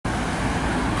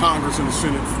Congress and the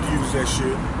Senate use that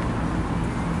shit.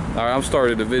 All right, I'm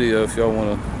starting the video if y'all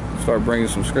want to start bringing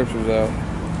some scriptures out.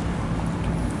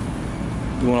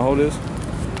 You want to hold this?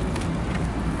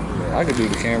 I could do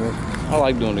the camera. I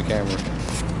like doing the camera.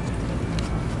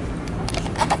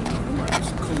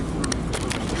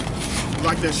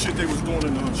 Like that shit they was doing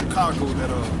in Chicago,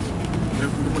 that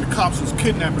when the cops was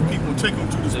kidnapping people and taking them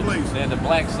to this place. Yeah, the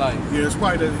black site. Yeah, it's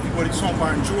probably what he's talking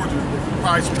about in Georgia.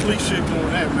 Probably some police shit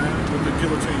doing that, man, with the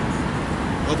guillotine,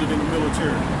 other than the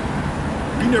military.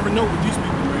 You never know with these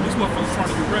people, man. These motherfuckers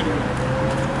trying to get ready.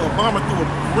 Obama threw a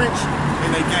wrench in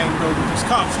their game, though, with these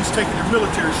cops. He's taking their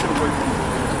military shit away from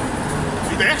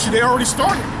them. See, they already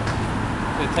started.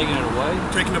 They're taking it away?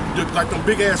 Taking like them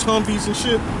big ass Humvees and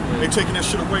shit. Yeah. They taking that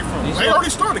shit away from them. They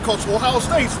already started, cause Ohio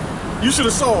State, you should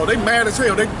have saw. They mad as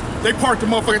hell. They parked the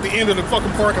motherfucker at the end of the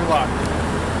fucking parking lot.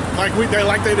 Like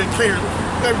they didn't care.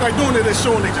 They doing it, they're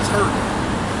showing they just hurt.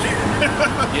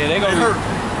 Yeah, they hurt.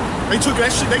 They took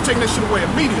that shit. They taking that shit away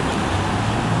immediately.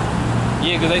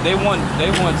 Yeah, cause they want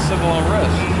civil unrest.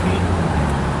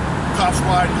 Cops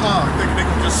riding hard. They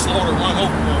can just slaughter, run over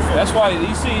motherfuckers. That's why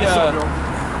you see.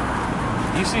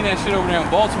 You seen that shit over there in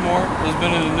Baltimore? It's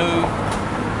been in the news.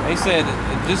 They said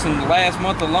just in the last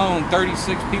month alone,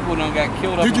 36 people done got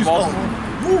killed up in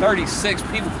Baltimore. 36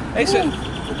 people. They said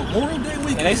Memorial Day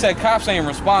weekend. And they said cops ain't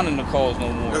responding to calls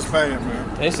no more. That's bad,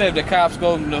 man. They said if the cops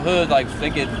go in the hood, like they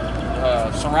get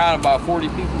surrounded by 40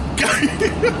 people.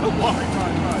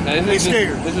 They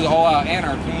scared. This is all out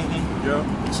anarchy.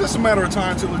 Yeah, it's just a matter of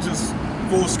time till it just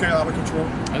full scale out of control.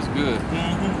 That's good.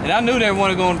 And I knew there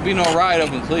wasn't going to be no riot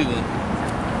up in Cleveland.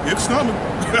 It's coming.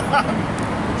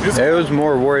 They was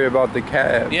more worried about the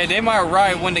Cavs. Yeah, they might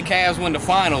riot when the Cavs win the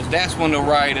finals. That's when they'll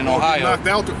riot in Ohio. Knocked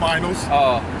out the finals.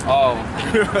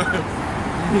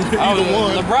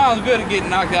 LeBron's good at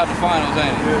getting knocked out the finals,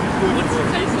 ain't he? Yeah, what does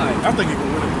it taste like? I think he can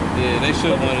win it. Yeah, they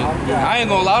should win it. I ain't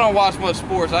gonna lie, I don't watch much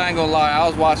sports. I ain't gonna lie, I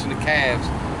was watching the Cavs.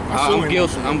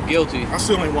 I'm guilty. I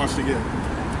still ain't watched it yet.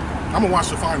 I'm gonna watch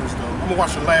the finals though. I'm gonna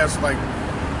watch the last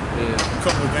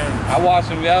couple of games. I watched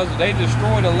them. They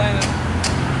destroyed Atlanta.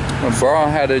 LeBron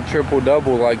had a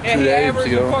triple-double like 2 days ago. He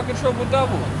averaged a fucking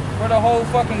triple-double for the whole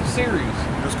fucking series.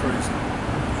 That's crazy.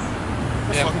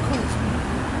 That's fucking crazy.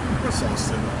 That's all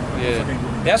silly.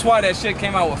 Yeah. That's why that shit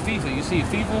came out with FIFA. You see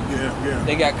FIFA? Yeah.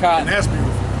 They got caught. And that's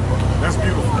beautiful. That's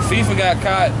beautiful. FIFA got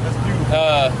caught That's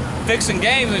beautiful. fixing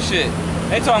games and shit.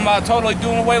 They talking about totally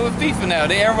doing away with FIFA now.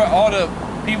 All the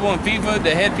people in FIFA,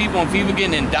 the head people in FIFA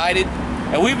getting indicted.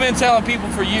 And we've been telling people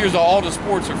for years that all the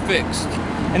sports are fixed.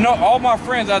 And all my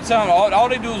friends, I tell them, all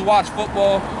they do is watch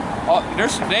football.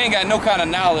 They ain't got no kind of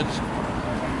knowledge.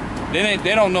 They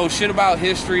don't know shit about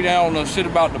history. They don't know shit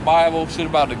about the Bible, shit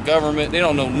about the government. They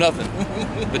don't know nothing.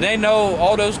 But they know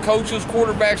all those coaches,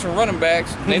 quarterbacks, and running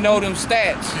backs. They know them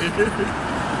stats.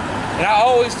 And I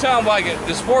always tell them, like,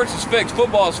 the sports is fixed,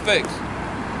 football is fixed.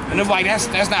 And they're like,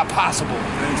 that's not possible.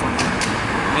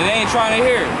 And they ain't trying to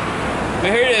hear it.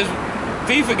 But here it is,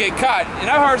 FIFA get caught. And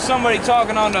I heard somebody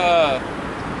talking on the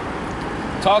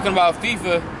talking about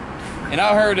FIFA, and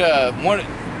I heard the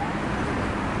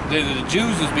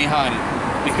Jews was behind it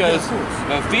because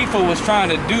FIFA was trying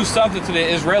to do something to the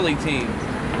Israeli team.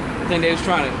 I think they was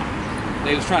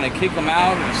trying to kick them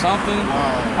out or something.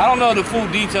 Wow. I don't know the full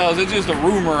details. It's just a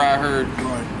rumor I heard.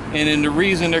 Right. And then the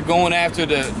reason they're going after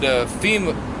the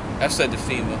FEMA, I said the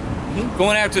FEMA,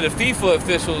 going after the FIFA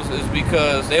officials is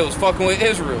because they was fucking with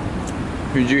Israel.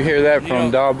 Did you hear that from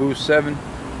Dabu 7?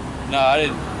 No, I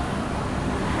didn't.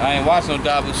 I ain't watched no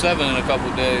Dabu 7 in a couple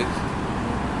of days. I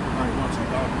ain't watching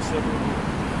Dabu 7.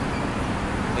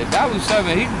 Yeah, Dabu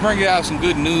 7, he can bring out some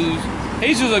good news.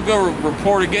 He's just a good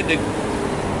reporter.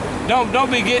 Don't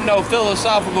be getting no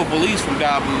philosophical beliefs from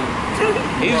Dabu.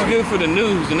 He's good for the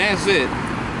news, and that's it.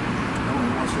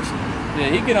 Yeah,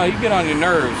 he get on your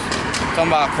nerves.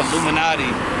 Talking about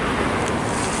Illuminati.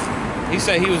 He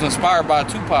said he was inspired by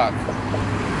Tupac.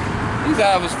 He's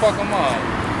out of his fucking mind.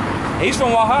 He's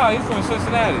from Ohio. He's from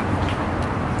Cincinnati.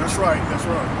 That's right. That's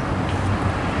right.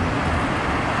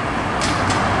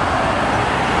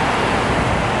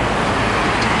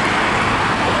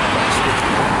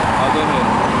 I'll go ahead.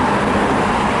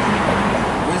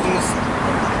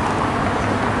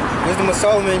 Wisdom of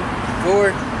Solomon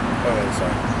 4. Oh,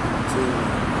 sorry. 2.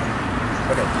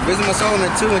 Okay. Wisdom of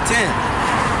Solomon 2 and 10.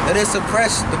 Let us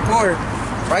suppress the poor,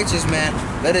 righteous man.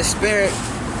 Let us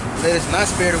not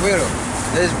spare the widow.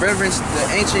 Let us reverence the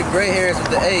ancient gray hairs of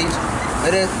the age.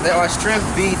 Let our strength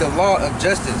be the law of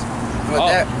justice.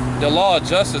 The law of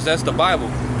justice, that's the Bible.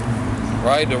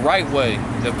 Right? The right way.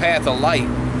 The path of light.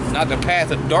 Not the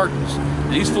path of darkness.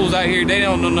 These fools out here, they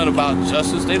don't know nothing about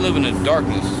justice. They live in the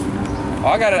darkness. Oh,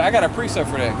 I got a precept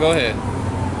for that. Go ahead.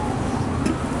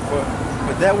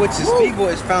 But that which is feeble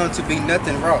is found to be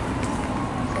nothing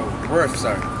worth.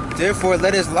 Sorry. Therefore,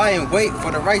 let us lie in wait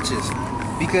for the righteous,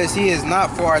 because he is not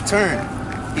for our turn.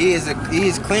 He is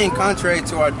clean contrary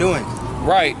to our doings.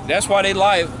 Right. That's why they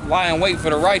lie in wait for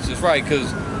the righteous. Right.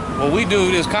 Because what we do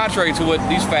is contrary to what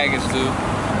these faggots do.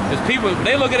 Is people,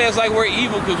 they look at us like we're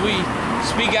evil because we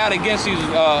speak out against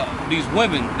these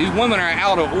women. These women are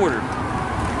out of order.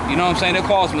 You know what I'm saying? They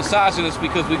call us misogynists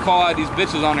because we call out these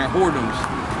bitches on their whoredoms.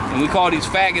 And we call these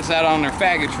faggots out on their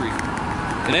faggotry.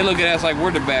 And they look at us like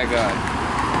we're the bad guy.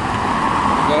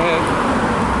 Go ahead.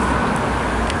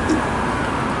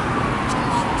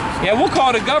 Yeah, we'll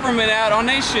call the government out on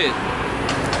their shit.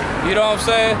 You know what I'm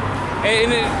saying?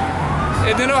 And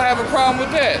they don't have a problem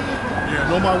with that. Yeah,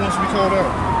 nobody wants to be called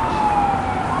out.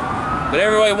 But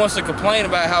everybody wants to complain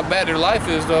about how bad their life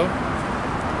is, though.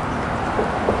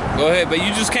 Go ahead, but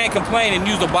you just can't complain and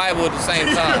use the Bible at the same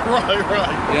time. Right.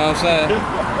 You know what I'm saying?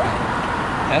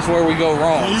 That's where we go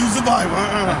wrong. Use the Bible.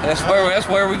 That's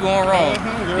where we going wrong.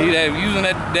 Yeah. Using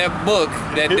that book,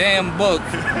 that damn book.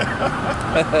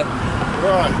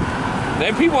 Right.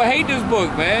 Then people hate this book,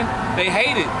 man. They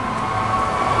hate it.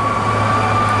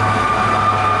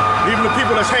 Even the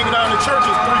people that's hanging out in the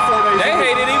churches 3-4 days. They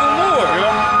hate it even more.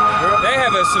 Yeah. They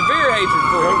have a severe hatred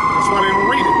for it. That's why they don't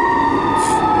read it.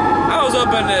 I was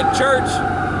up in the church.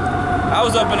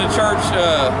 What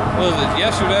was it,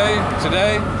 yesterday?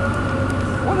 Today?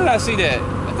 When did I see that?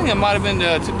 I think it might have been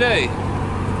today.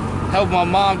 Help my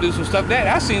mom do some stuff.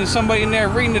 I seen somebody in there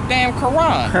reading the damn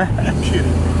Quran. You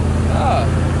kidding?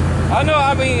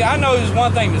 I know it's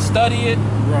one thing to study it,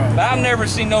 Right. but I've never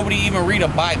seen nobody even read a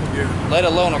Bible, let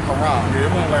alone a Quran. Yeah,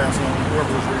 it won't last long.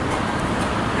 Whoever was reading it.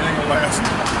 It ain't gonna last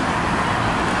long.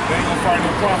 They ain't gonna find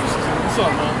no prophecies in it. What's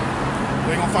up, man?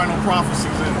 They ain't gonna find no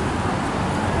prophecies in it.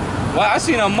 Well, I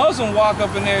seen a Muslim walk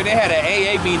up in there. They had an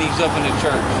AA meetings up in the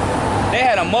church. They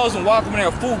had a Muslim walk up in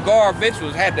there, full garb, bitch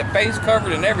had the face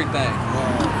covered and everything.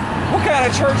 Wow. What kind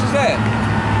of church is that?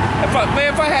 If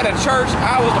I had a church,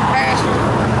 I was the pastor,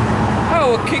 I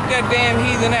would kick that damn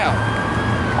heathen out.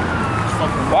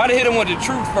 Well, I'd hit them with the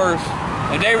truth first,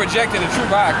 and they rejected the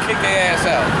truth, I'd kick their ass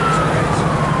out.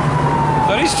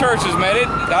 So these churches, man,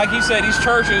 like he said, these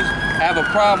churches have a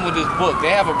problem with this book.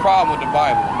 They have a problem with the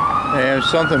Bible. And if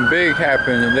something big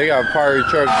happened, and they got fire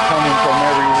trucks coming from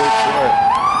every which way.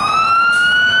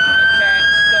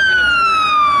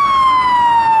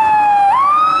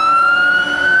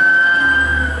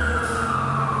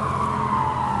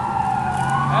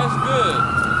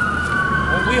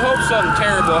 Something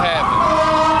terrible happened.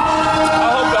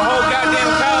 I hope the whole goddamn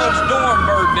college dorm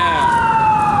burned down.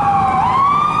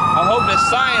 I hope the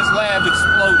science lab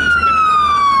exploded.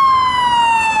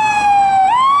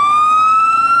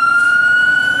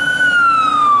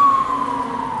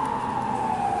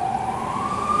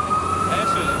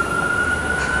 That's it.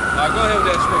 Alright, go ahead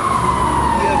with that scripture.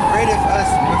 He upbraideth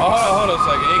us. Hold on a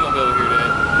second. You ain't gonna be able to hear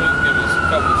that. Just give us a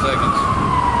couple of seconds.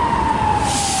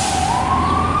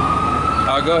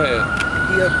 Go ahead.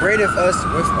 He upbraideth us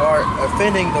with our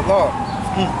offending the law,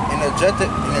 and objective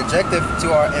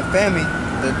to our infamy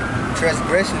the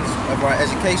transgressions of our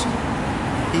education.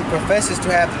 He professes to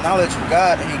have the knowledge of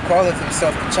God, and he calleth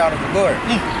himself the child of the Lord.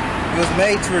 He was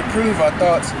made to reprove our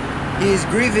thoughts. He is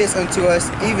grievous unto us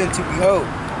even to behold.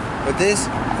 For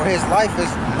his life is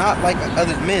not like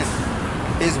other men.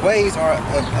 His ways are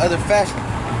of other fashion.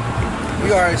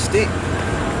 We are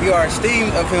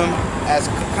esteemed of him as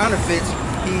counterfeits.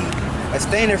 He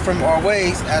abstaineth from our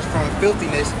ways as from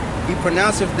filthiness. He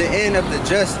pronounceth the end of the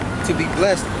just to be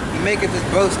blessed. He maketh his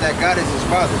boast that God is his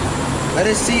father. Let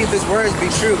us see if his words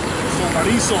be true.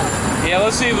 Yeah,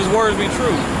 let's see if his words be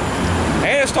true.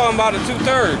 And it's talking about the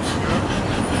 2/3.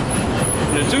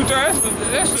 The 2/3,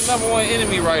 that's the #1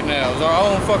 enemy right now, is our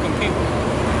own fucking people.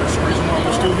 That's the reason why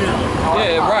we're still here.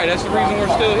 Yeah, right, that's the reason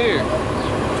we're still here.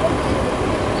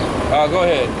 Go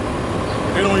ahead.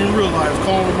 They don't even realize,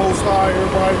 calling the Most High,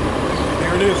 everybody.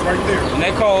 There it is, right there. And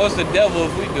they call us the devil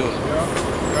if we do it.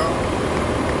 Yeah.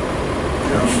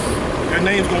 That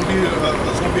name's gonna be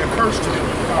a curse to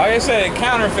them. Like I said,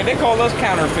 counterfeit. They call us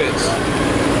counterfeits.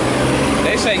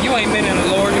 They say you ain't men in the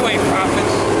Lord. You ain't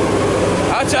prophets.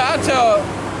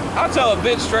 I'll tell a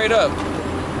bitch straight up,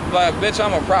 like, bitch,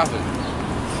 I'm a prophet.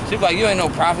 She's like, you ain't no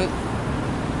prophet.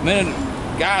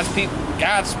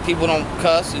 God's people don't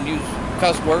cuss and use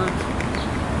cuss words.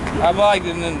 I'm like,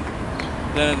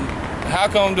 then how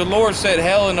come the Lord said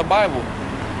hell in the Bible?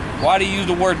 Why do you use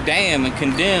the word damn and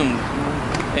condemn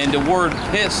and the word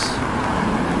piss?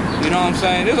 You know what I'm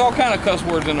saying? There's all kind of cuss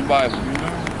words in the Bible.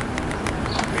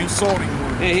 Insulting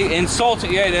words. Yeah,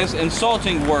 insulting. Yeah, that's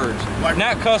insulting words, Like-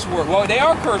 not cuss words. Well, they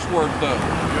are curse words though.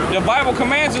 Yeah. The Bible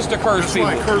commands us to curse That's people.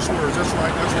 right, curse words. That's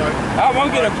right. That's right. I want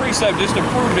to get a precept just to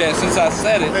prove that since I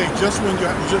said it. Hey, just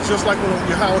like when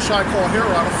Yahushua called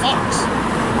Herod a fox.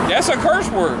 That's a curse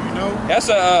word. You know, That's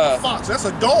a fox. That's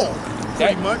a dog,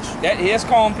 pretty that, much. That's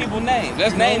calling people names.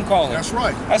 That's You know, name calling. That's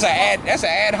right. That's an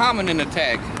ad hominem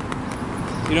attack.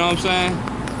 You know what I'm saying?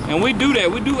 And we do that.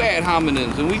 We do ad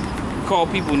hominems and we call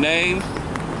people names.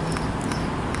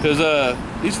 Cause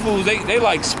these fools they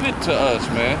like spit to us,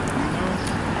 man.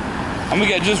 I'm gonna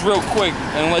get just real quick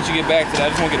and let you get back to that. I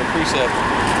just want to get a precept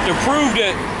to prove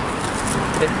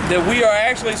that we are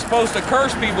actually supposed to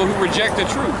curse people who reject the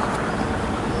truth.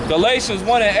 Galatians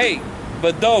 1:8.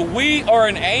 But though we or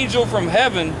an angel from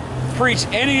heaven preach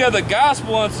any other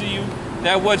gospel unto you,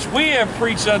 that which we have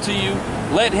preached unto you,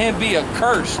 let him be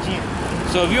accursed.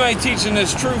 So if you ain't teaching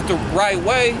this truth the right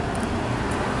way,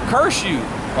 curse you.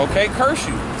 Okay, curse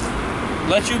you.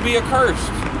 Let you be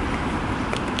accursed.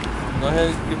 Go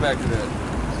ahead, get back to that.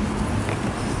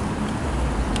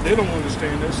 They don't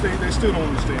understand that. They still don't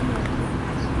understand that.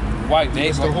 White,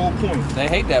 That's the whole point. they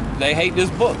hate that. They hate this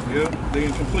book. Yeah, they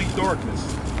in complete darkness.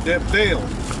 That veil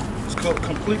is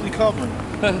completely covering.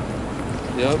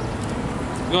 Yep.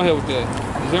 Go ahead with that.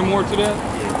 Is there more to that?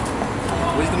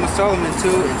 Wisdom of Solomon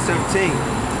 2:17.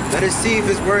 Let us see if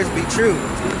his words be true,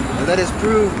 and let us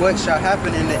prove what shall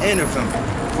happen in the end of him.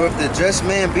 For if the just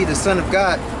man be the son of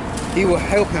God, he will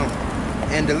help him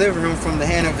and deliver him from the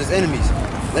hand of his enemies.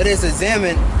 Let us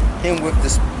examine him with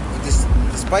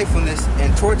despitefulness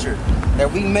and torture,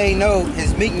 that we may know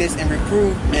his meekness and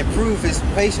prove his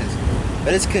patience.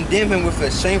 Let us condemn him with a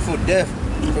shameful death,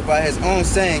 for by his own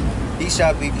saying he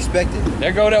shall be respected.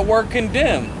 There go that word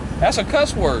condemn. That's a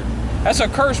cuss word. That's a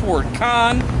curse word.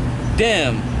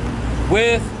 Condemn.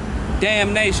 With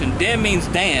damnation. Damn means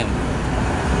damn.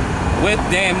 With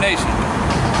damnation.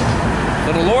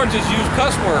 So the Lord just used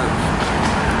cuss words.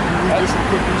 Read this real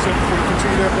quick, before we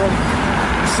continue that, brother.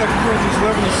 2 Corinthians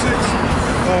 11:6.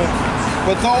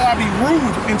 But though I be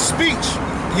rude in speech,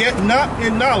 yet not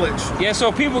in knowledge. Yeah,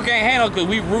 so people can't handle it because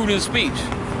we rude in speech.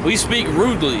 We speak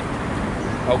rudely.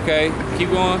 Okay, keep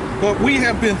going. But we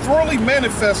have been thoroughly made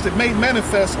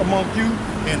manifest among you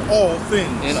in all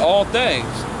things. In all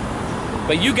things.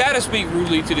 But you got to speak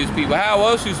rudely to these people. How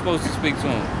else you supposed to speak to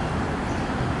them?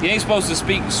 You ain't supposed to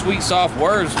speak sweet, soft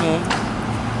words to them.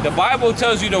 The Bible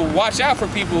tells you to watch out for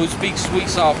people who speak sweet,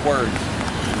 soft words.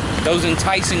 Those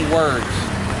enticing words.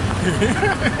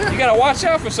 You got to watch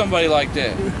out for somebody like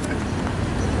that.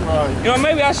 Right. You know,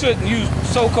 maybe I shouldn't use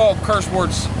so-called curse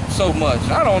words so much.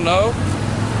 I don't know.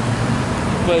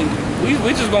 But we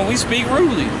speak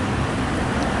rudely.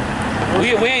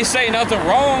 We ain't saying nothing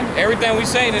wrong. Everything we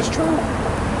saying is true.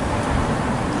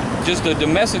 Just the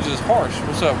message is harsh.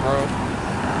 What's up, bro?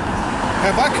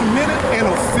 Have I committed an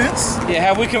offense? Yeah,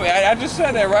 have we I just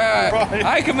said that, right? Right.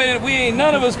 I committed,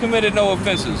 none of us committed no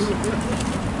offenses.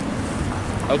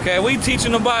 Okay, we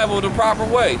teaching the Bible the proper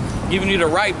way, giving you the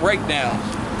right breakdowns,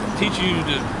 teaching you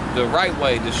the right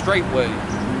way, the straight way.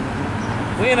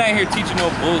 We ain't out here teaching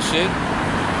no bullshit.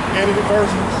 Edited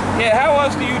versions. Yeah, how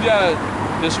else do you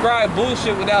describe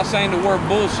bullshit without saying the word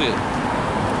bullshit?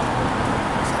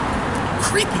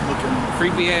 Creepy looking.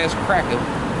 Creepy ass cracker.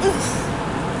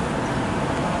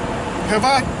 Have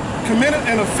I committed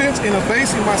an offense in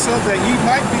abasing myself that ye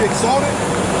might be exalted?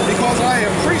 Because I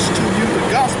have preached to you the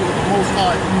gospel of the Most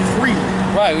High freely.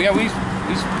 Right, yeah, we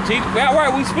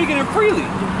speaking it freely.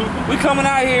 We coming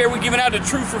out here, we giving out the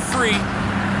truth for free,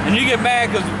 and you get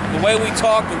mad because the way we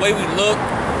talk, the way we look.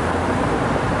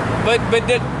 But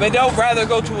they'll rather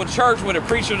go to a church where the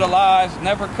preacher the lies,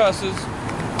 never cusses.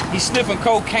 He's sniffing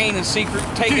cocaine in secret,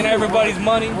 taking everybody's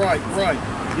money. Right.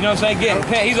 You know what I'm saying?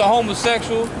 He's a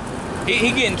homosexual.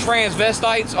 He getting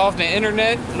transvestites off the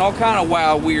internet and all kind of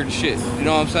wild, weird shit. You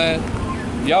know what I'm saying?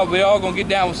 We all gonna get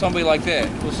down with somebody like that.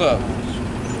 What's up?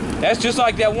 That's just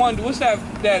like that one. What's that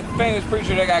famous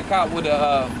preacher that got caught with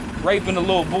raping the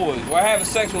little boys or having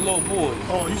sex with little boys?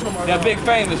 Oh, you talking about That big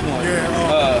famous one. Yeah.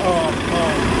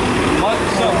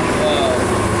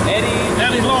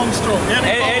 Eddie Longstrong.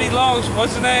 Eddie Longstrong.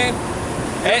 What's his name?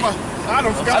 I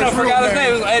don't forgot his name.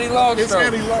 It was Eddie Longstrong. It's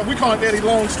Eddie Long. We call it Eddie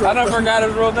Longstrong. I don't forgot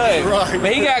his real name. Right.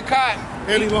 But he got caught.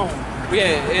 Eddie Long.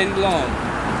 Yeah, Eddie Long.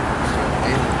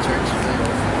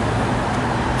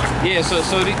 Yeah, so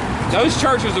those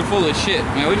churches are full of shit,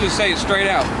 man. We just say it straight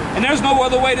out. And there's no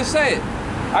other way to say it.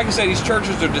 I can say these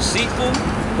churches are deceitful,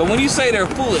 but when you say they're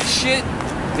full of shit,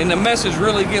 then the message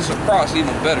really gets across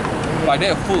even better. Like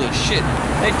they're full of shit.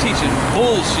 They teaching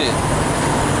bullshit.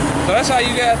 So that's how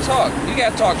you gotta talk. You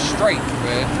gotta talk straight,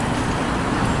 man.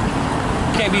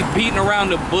 can't be beating around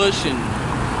the bush and.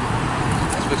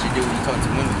 That's what you do when you talk to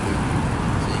women, dude.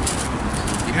 So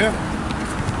you Yeah.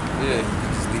 Yeah.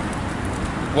 just leave it.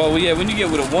 Well, yeah. When you get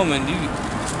with a woman, you.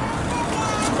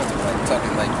 Like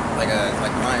talking like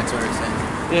lying to her or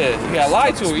something. Yeah, you gotta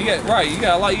lie to her. You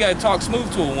gotta lie. You gotta talk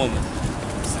smooth to a woman.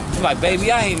 You're like,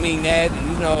 baby, I ain't mean that,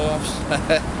 and you know.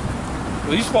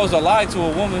 Well, you're supposed to lie to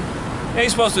a woman. You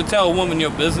ain't supposed to tell a woman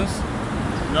your business.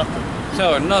 Nothing.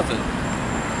 Tell her nothing.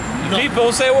 No.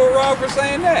 People say we're wrong for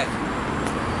saying that.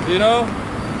 You know?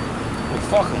 Well,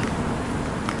 fuck them.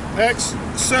 Acts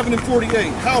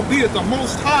 7:48. Howbeit the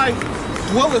Most High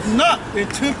dwelleth not in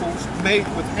temples made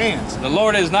with hands. The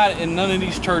Lord is not in none of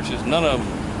these churches. None of them.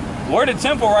 Where the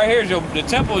temple right here is the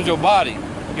temple is your body.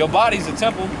 Your body's the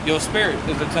temple. Your spirit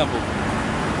is the temple.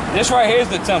 This right here is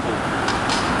the temple.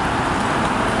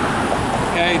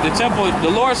 Okay, the temple. The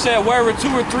Lord said, wherever 2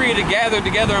 or 3 are gathered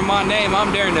together in my name,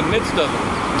 I'm there in the midst of them.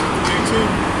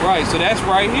 Right, so that's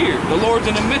right here. The Lord's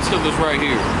in the midst of us right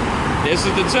here. This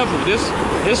is the temple.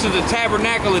 This is the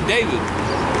tabernacle of David.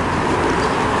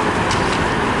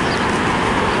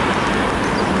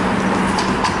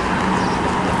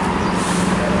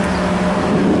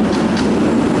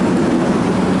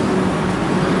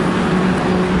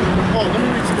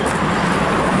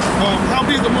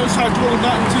 Howbeit the Most High dwelleth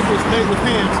not in temples made with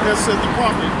hands, as said the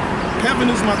prophet. Heaven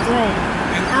is my throne,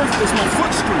 and earth is my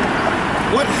footstool.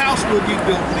 What house will ye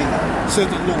build me, said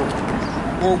the Lord?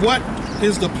 Or what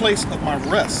is the place of my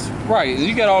rest? Right,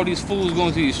 you got all these fools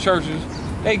going to these churches.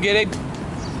 They get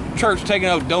a church taking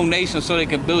up donations so they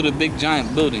can build a big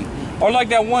giant building. Or like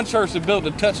that one church that built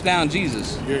the Touchdown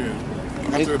Jesus. Yeah.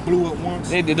 After it blew up once.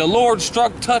 The Lord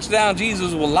struck Touchdown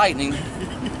Jesus with lightning,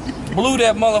 blew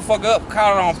that motherfucker up,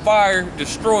 caught it on fire,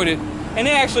 destroyed it, and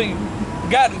they actually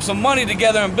got some money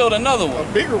together and built another one.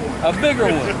 A bigger one. A bigger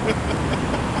one.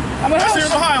 I mean, That's here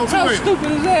in Ohio, too, how ain't it?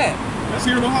 stupid is that? That's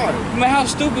here in Ohio. I mean, how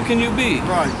stupid can you be?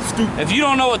 Right, stupid. If you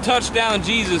don't know what Touchdown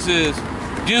Jesus is,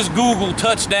 just Google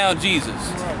Touchdown Jesus.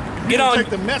 Right. Get on. Take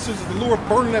the message of the Lord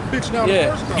burning that bitch down the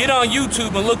first time. Get on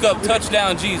YouTube and look up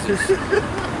Touchdown Jesus.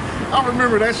 I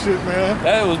remember that shit, man.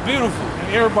 That was beautiful.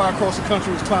 And everybody across the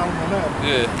country was clowning on that.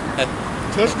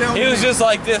 Yeah. Touchdown. He was just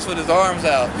like this with his arms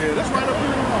out. Yeah, that's right up here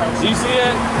in Ohio. Do you see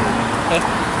it?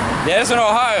 Yeah, it's in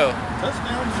Ohio.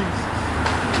 Touchdown Jesus.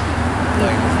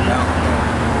 Like,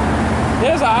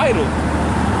 There's an idol.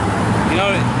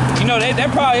 You know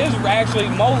that probably is actually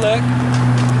Molech.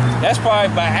 That's probably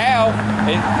Baal.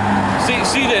 And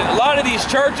see that a lot of these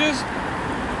churches,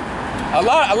 a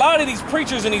lot of these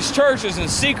preachers in these churches in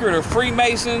secret are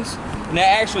Freemasons, and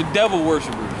they're actually devil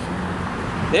worshippers.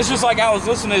 It's just like I was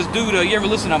listening to this dude. You ever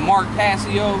listen to Mark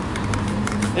Passio?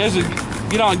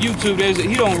 Get on YouTube.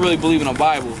 He don't really believe in the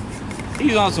Bible.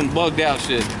 He's on some bugged out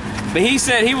shit. But he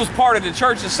said he was part of the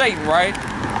Church of Satan, right?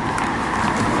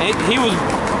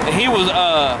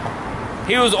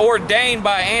 He was ordained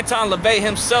by Anton LaVey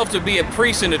himself to be a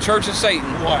priest in the Church of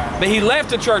Satan. Wow. But he left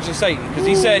the Church of Satan because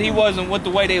he said he wasn't with the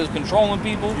way they was controlling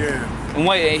people. Yeah. And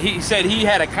he said he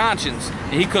had a conscience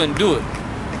and he couldn't do it.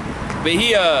 But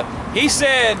he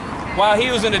said while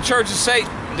he was in the Church of Satan,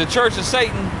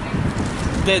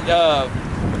 that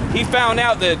he found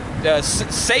out that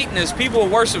Satanists, people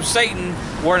who worship Satan,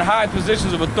 were in high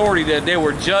positions of authority. That they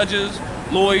were judges,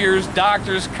 lawyers,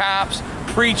 doctors, cops,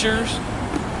 preachers.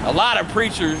 A lot of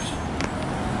preachers,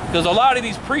 because a lot of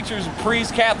these preachers,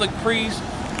 priests, Catholic priests,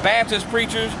 Baptist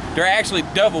preachers, they're actually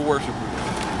devil worshipers.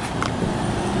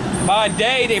 By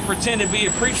day, they pretend to be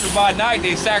a preacher. By night,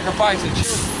 they sacrifice the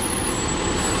children.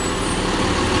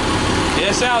 Yeah,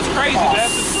 it sounds crazy, but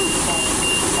that's the truth.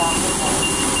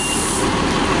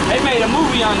 They made a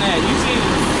movie on that. You see,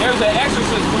 there was an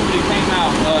Exorcist movie that came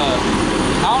out.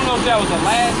 I don't know if that was the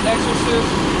last Exorcist.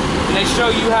 And they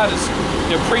show you how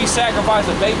the priest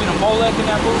sacrificed a baby to Molech in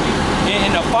that movie.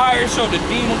 And the fire showed the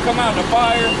demon come out of the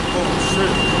fire. Oh, shit.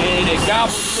 And it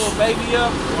gobbled the little baby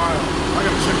up. Wow. I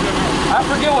gotta check that out. I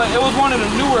forget what, it was one of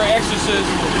the newer Exorcists.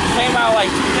 Came out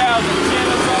like 2010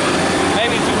 or something.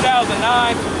 Maybe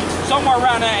 2009. Somewhere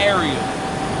around that area.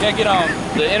 Yeah, get on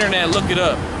the internet, look it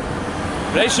up.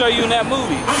 They show you in that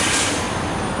movie.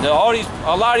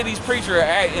 A lot of these preachers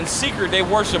are in secret, they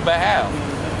worship Baal.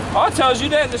 Oh, it tells you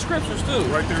that in the scriptures too.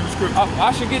 Right there in the scripture.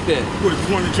 I should get that. What,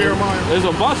 one in Jeremiah? There's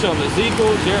a bunch of them.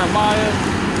 Ezekiel, Jeremiah.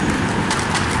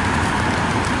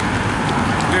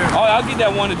 Yeah. Oh, I'll get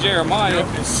that one to Jeremiah.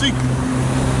 In secret.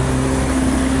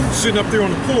 Sitting up there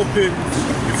on the pulpit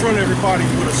in front of everybody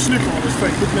with a snicker on his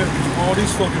face, looking at all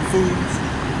these fucking fools.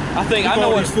 I think I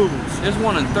know all what. these fools. There's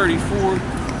one in 34.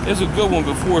 There's a good one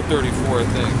before 34, I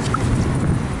think.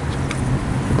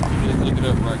 Let me look it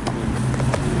up right quick.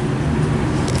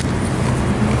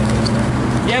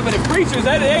 Yeah, but the preachers,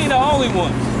 they ain't the only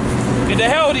ones. And the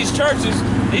hell with these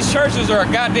churches are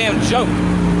a goddamn joke.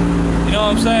 You know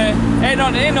what I'm saying?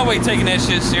 Ain't nobody taking that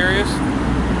shit serious.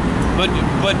 But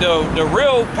the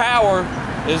real power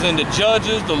is in the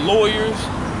judges, the lawyers,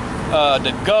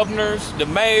 the governors, the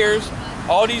mayors,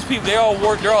 all these people, they're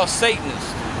all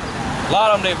Satanists. A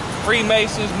lot of them, they're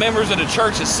Freemasons, members of the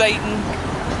Church of Satan.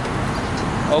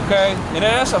 Okay? And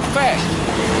that's a fact.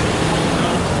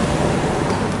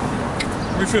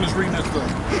 Let me finish reading that stuff.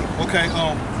 Okay,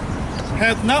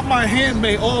 hath not my hand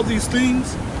made all these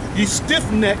things? Ye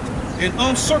stiff-necked and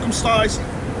uncircumcised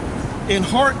in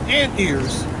heart and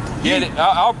ears.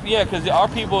 Yeah, because our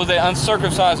people, they're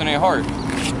uncircumcised in their heart.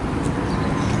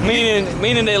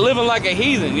 Meaning they're living like a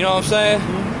heathen, you know what I'm saying?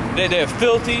 Mm-hmm. They're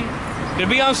filthy. To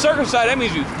be uncircumcised, that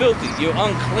means you're filthy. You're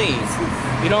unclean.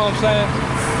 You know what I'm saying?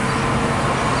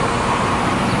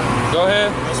 Go ahead.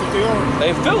 That's what they are.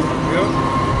 They filthy. Yep.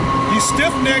 Ye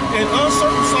stiff-necked and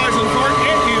uncircumcised in heart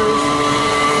and ears,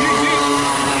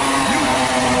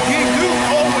 ye do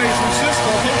always resist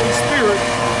the Holy Spirit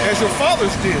as your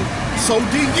fathers did. So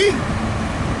did ye.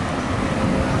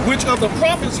 Which of the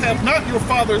prophets have not your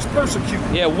fathers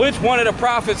persecuted? Yeah, which one of the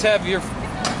prophets have your...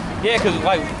 Yeah, because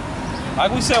like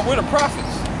we said, we're the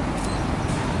prophets.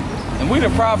 And we're the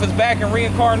prophets back in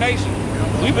reincarnation.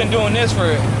 We've been doing this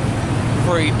for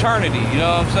eternity, you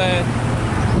know what I'm saying?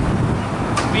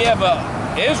 We have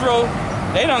Israel,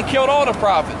 they done killed all the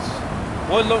prophets.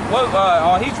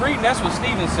 He's reading, that's what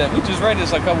Stephen said. We just read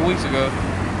this a couple weeks ago.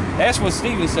 That's what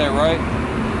Stephen said, right?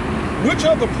 Which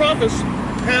of the prophets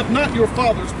have not your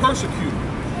fathers persecuted?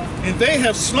 And they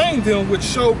have slain them which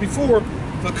showed before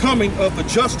the coming of the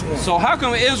just one. So how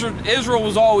come Israel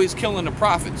was always killing the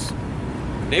prophets?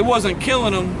 They wasn't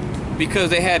killing them because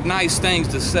they had nice things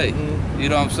to say. You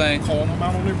know what I'm saying? Calling them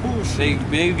out on their bullshit.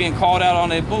 They getting called out on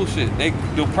their bullshit.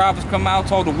 The prophets come out,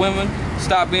 told the women,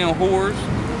 stop being whores.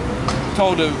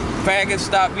 Told the faggots,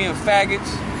 stop being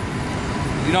faggots.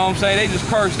 You know what I'm saying? They just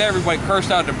cursed everybody.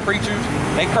 Cursed out the preachers.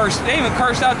 They even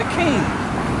cursed out the king.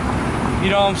 You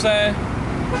know what I'm saying?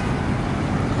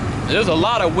 There's a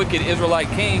lot of wicked Israelite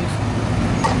kings.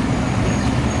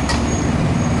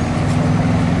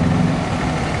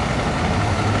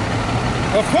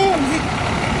 Of whom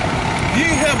ye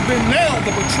have been now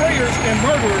the betrayers and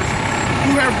murderers,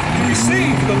 who have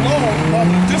received the law by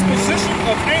the disposition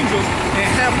of angels and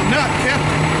have not kept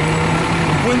it.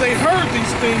 When they heard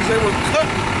these things, they were cut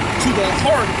to the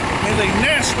heart, and they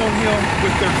gnashed on him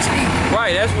with their teeth.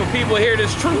 Right, that's when people hear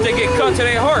this truth, they get cut to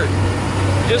their heart.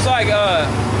 Just like,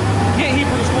 get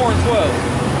Hebrews 4 and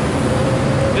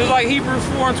 12. Just like Hebrews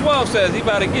 4 and 12 says, he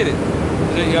about to get it.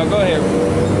 Y'all go ahead.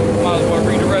 Might as well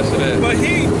read the rest of that. But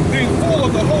he, being full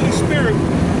of the Holy Spirit,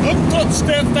 looked up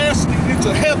steadfastly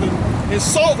into heaven and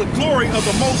saw the glory of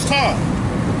the Most High,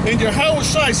 and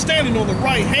Yahushua standing on the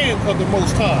right hand of the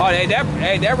Most High. Oh,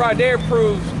 that right there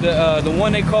proves the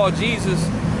one they call Jesus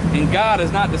and God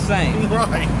is not the same.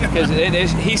 Right. Because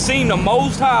he seen the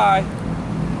Most High,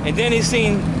 and then he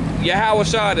seen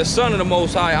Yahushua, the Son of the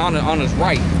Most High, on his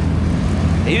right.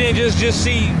 He didn't just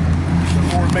see.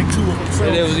 The Lord make two of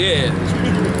himself. It was, yeah.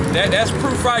 That's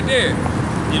proof right there.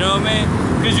 You know what I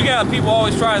mean? Because you got people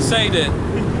always try to say that,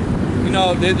 you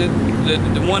know,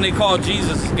 the one they call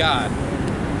Jesus is God.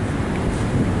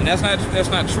 And that's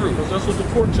not true. That's what the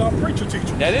pork chop preacher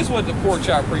teaches. That is what the pork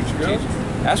chop preacher teaches.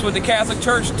 That's what the Catholic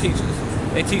Church teaches.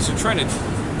 They teach the Trinity.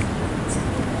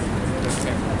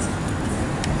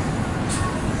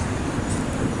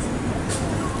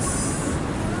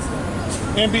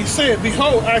 And be said,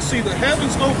 behold, I see the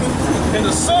heavens open, and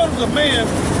the Son of Man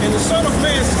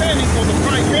standing on the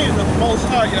right hand of the Most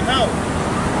High Yahweh.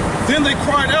 Then they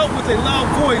cried out with a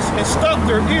loud voice and stopped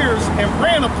their ears and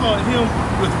ran upon him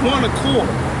with one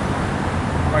accord,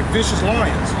 like vicious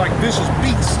lions, like vicious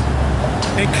beasts,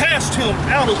 and cast him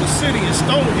out of the city and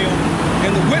stoned him.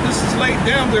 And the witnesses laid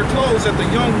down their clothes at the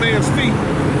young man's feet,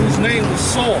 whose name was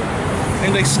Saul.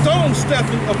 And they stoned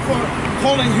Stephen,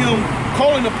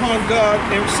 calling upon God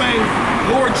and saying,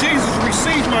 Lord Jesus,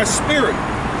 receive my spirit.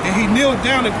 And he kneeled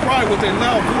down and cried with a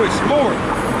loud voice, Lord,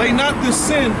 lay not this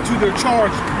sin to their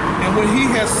charge. And when he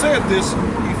had said this,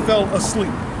 he fell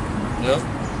asleep. Yep.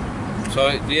 So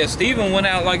yeah, Stephen went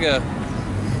out like a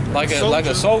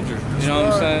soldier. You know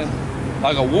what I'm saying?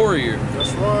 Like a warrior.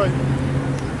 That's right.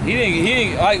 He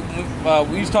didn't like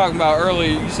we was talking about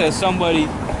earlier. You said somebody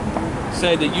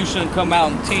said that you shouldn't come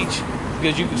out and teach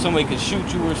because somebody could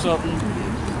shoot you or something.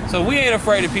 So we ain't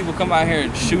afraid of people come out here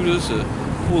and shoot us or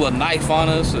pull a knife on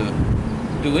us or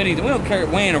do anything. We don't care.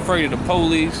 We ain't afraid of the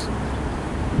police.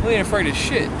 We ain't afraid of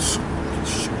shit.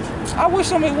 I wish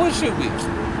somebody would shoot me.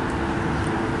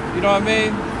 You know what I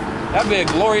mean? That'd be a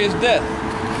glorious death.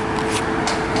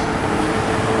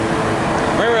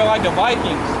 Remember, like the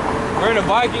Vikings. Remember the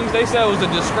Vikings? They said it was a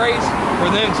disgrace for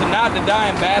them to not to die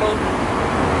in battle.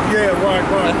 Yeah, right.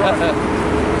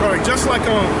 Right, just like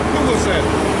who was that?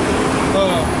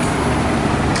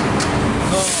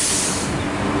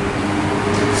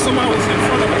 Somebody was in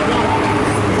front of me.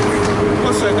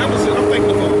 What's that? That was it. I'm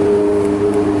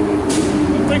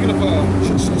thinking of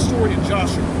a story in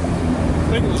Joshua. I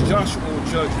think it was Joshua or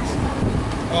Judges.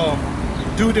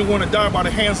 Dude didn't want to die by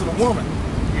the hands of the woman.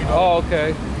 You know? Oh,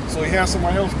 okay. So he had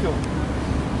somebody else kill him.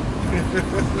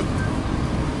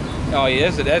 Oh yeah,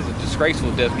 that's a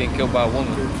disgraceful death, getting killed by a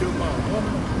woman. Killed by a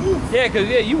woman? Yeah, because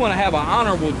you want to have an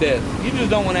honorable death. You just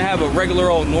don't want to have a regular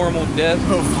old normal death.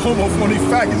 Almost one of these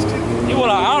faggots. You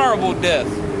want an honorable death.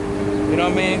 You know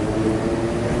what I mean?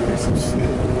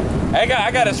 I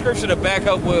got a scripture to back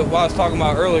up with what I was talking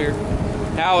about earlier.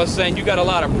 How I was saying you got a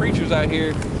lot of preachers out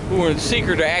here who are in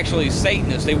secret are actually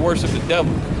Satanists. They worship the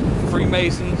devil.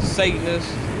 Freemasons,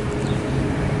 Satanists.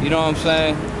 You know what I'm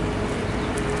saying?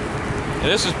 And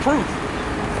this is proof.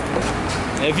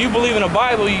 And if you believe in the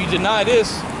Bible, you deny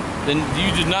this, then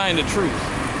you denying the truth.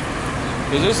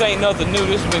 Because this ain't nothing new.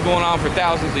 This has been going on for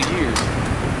thousands of years.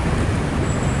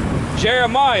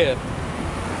 Jeremiah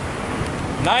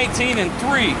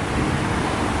 19:3.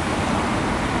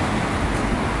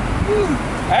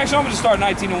 Actually, I'm going to start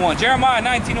 19:1. Jeremiah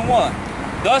 19:1.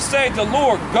 Thus saith the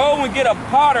Lord, go and get a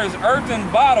potter's earthen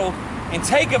bottle, and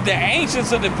take of the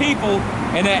ancients of the people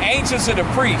and the ancients of the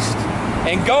priests,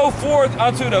 and go forth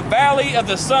unto the valley of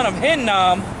the son of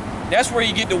Hinnom. That's where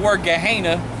you get the word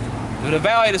Gehenna. The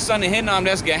valley of the son of Hinnom,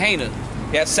 that's Gehenna.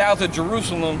 That's south of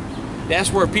Jerusalem.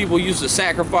 That's where people used to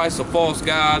sacrifice to false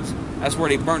gods. That's where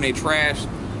they burn their trash.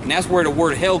 And that's where the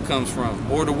word hell comes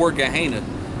from, or the word Gehenna.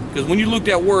 Because when you look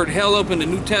that word hell up in the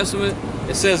New Testament,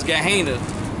 it says Gehenna,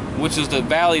 which is the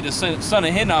valley of the son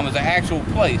of Hinnom, is an actual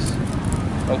place.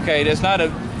 Okay, that's not a,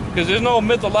 because there's no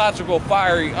mythological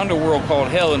fiery underworld called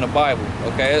hell in the Bible.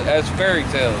 Okay, that's fairy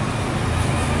tale.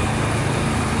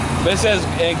 But it says,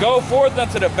 and go forth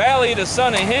unto the valley of the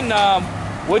son of Hinnom,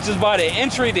 which is by the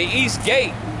entry of the east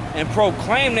gate, and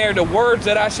proclaim there the words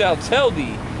that I shall tell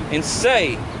thee, and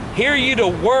say, hear ye the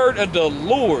word of the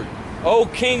Lord, O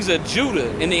kings of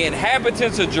Judah, and the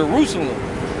inhabitants of Jerusalem.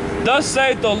 Thus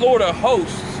saith the Lord of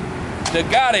hosts, the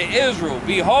God of Israel,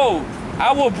 behold,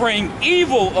 I will bring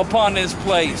evil upon this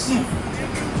place,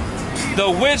 the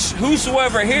which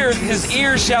whosoever hears his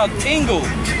ears shall tingle.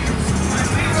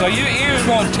 So your ears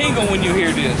going to tingle when you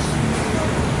hear this.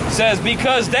 It says,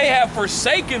 because they have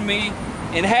forsaken me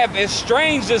and have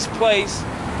estranged this place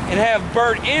and have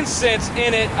burnt incense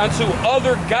in it unto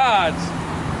other gods,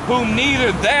 whom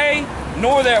neither they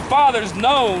nor their fathers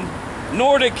known,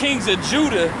 nor the kings of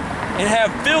Judah, and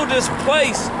have filled this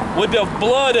place with the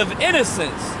blood of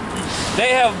innocents.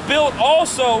 They have built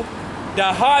also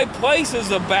the high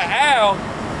places of Baal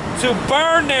to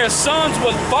burn their sons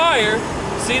with fire.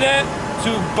 See that?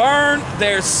 To burn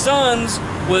their sons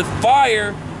with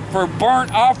fire for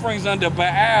burnt offerings unto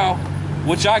Baal,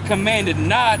 which I commanded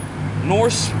not, nor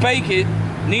spake it,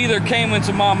 neither came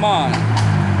into my mind.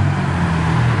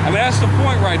 I mean, that's the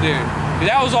point right there.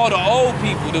 That was all the old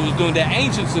people that was doing, the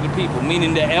ancients of the people,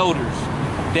 meaning the elders.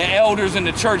 The elders in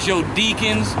the church, your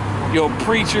deacons, your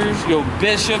preachers, your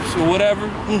bishops, or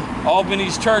whatever, all in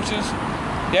these churches.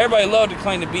 Everybody loved to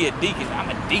claim to be a deacon. I'm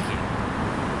a deacon.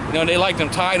 You know, they like them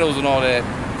titles and all that.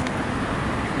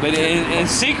 But in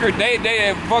secret, they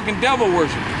have fucking devil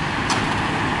worship.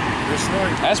 That's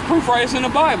right. That's proof right, it's in the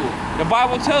Bible. The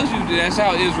Bible tells you that's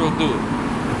how Israel do it.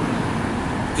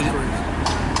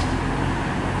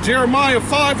 Jeremiah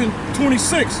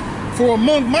 5:26. For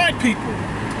among my people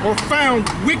are found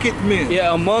wicked men.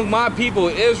 Yeah, among my people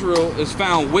Israel is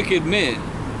found wicked men.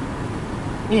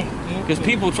 Because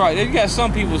people try, you got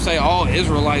some people say all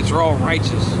Israelites are all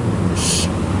righteous.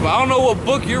 But I don't know what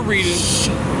book you're reading.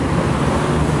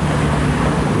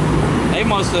 They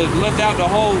must have left out the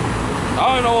whole,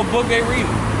 I don't know what book they reading.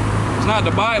 It's not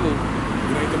the Bible.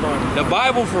 It ain't the Bible. The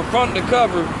Bible from front to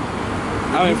cover.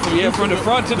 I mean, from the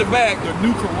front to the back. The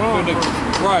new Quran.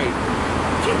 Right.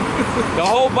 The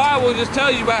whole Bible just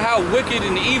tells you about how wicked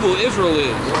and evil Israel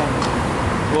is.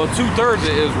 Well, 2/3 of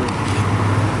Israel.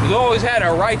 He's always had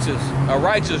a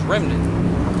righteous remnant.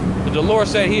 But the Lord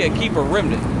said he'd keep a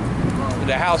remnant in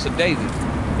the house of David.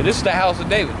 And this is the house of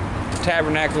David, the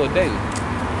tabernacle of David.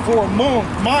 For among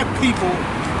my people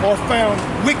are found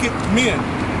wicked men.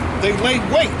 They lay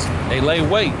wait. They lay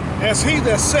wait. As he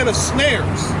that setteth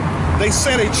snares, they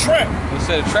set a trap. They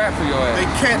set a trap for your ass. They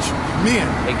catch men.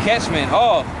 They catch men.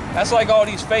 Oh, that's like all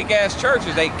these fake ass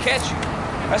churches. They catch you.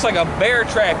 That's like a bear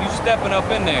trap. You stepping up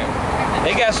in there.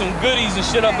 They got some goodies and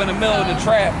shit up in the middle of the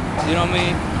trap. You know what I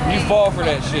mean? You fall for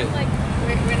that shit.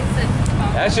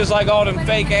 That's just like all them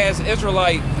fake ass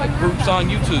Israelite groups on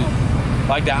YouTube.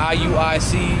 Like the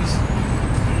IUICs.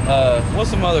 What's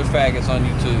some other faggots on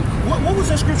YouTube? What was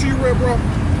that scripture you read, bro?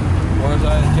 Where is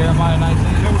that? Jeremiah 19?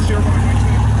 That was Jeremiah 19.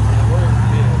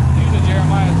 Yeah. Using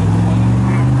Jeremiah as a one.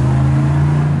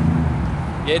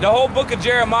 Yeah, the whole book of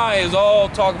Jeremiah is all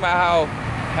talking about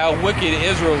how wicked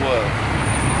Israel was.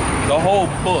 The whole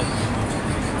book.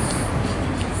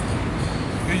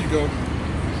 Here you go.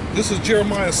 This is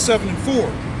Jeremiah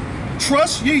 7:4.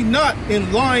 Trust ye not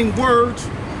in lying words,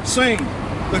 saying,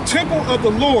 the temple of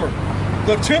the Lord,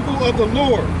 the temple of the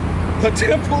Lord, the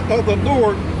temple of the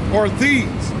Lord are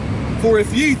these. For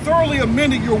if ye thoroughly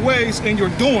amended your ways and your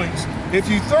doings, if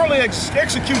ye thoroughly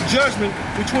execute judgment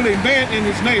between a man and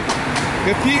his neighbor,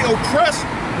 if ye oppress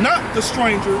not the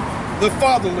stranger, the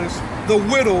fatherless, the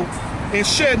widow, and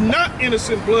shed not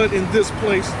innocent blood in this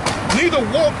place, neither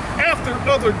walk after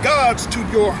other gods to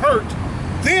your hurt,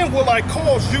 then will I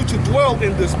cause you to dwell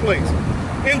in this place,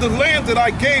 in the land that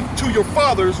I gave to your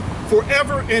fathers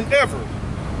forever and ever.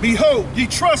 Behold, ye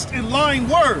trust in lying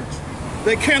words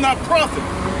that cannot profit.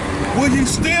 Will ye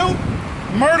steal,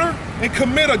 murder, and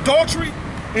commit adultery,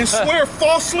 and swear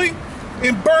falsely,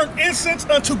 and burn incense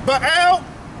unto Baal,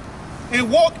 and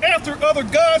walk after other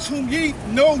gods whom ye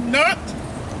know not,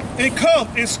 and come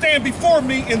and stand before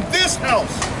me in this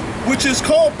house, which is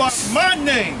called by my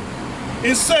name,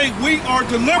 and say, we are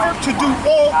delivered to do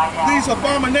all these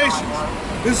abominations?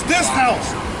 Is this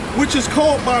house, which is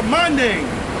called by my name,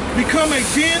 become a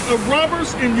den of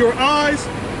robbers in your eyes?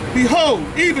 Behold,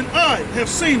 even I have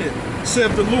seen it,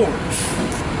 said the Lord.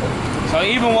 So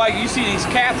even like you see these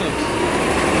Catholics,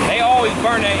 they always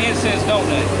burn that incense, don't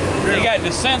they? Yeah. They got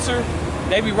the censer.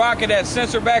 They be rocking that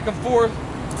censer back and forth.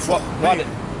 While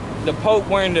the Pope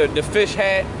wearing the fish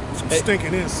hat.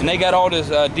 Stinking incense. And they got all this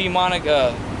demonic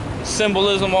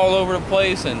symbolism all over the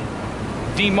place and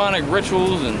demonic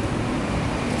rituals, and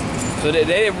so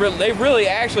they really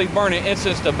actually burning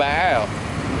incense to Baal.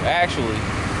 Actually,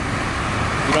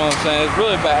 you know what I'm saying? It's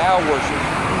really Baal worship.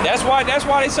 That's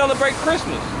why they celebrate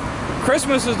Christmas.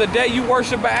 Christmas is the day you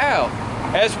worship Baal.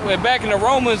 As back in the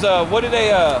Romans, what did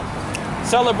they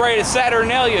celebrated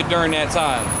Saturnalia during that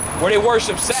time, where they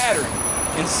worship Saturn.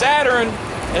 And Saturn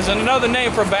is another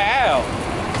name for Baal.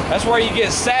 That's where you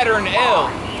get Saturn El.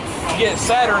 You get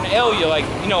Saturn El, you like,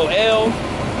 you know, El,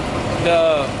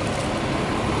 the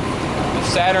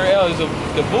Saturn El is the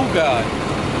bull god.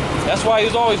 That's why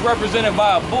he's always represented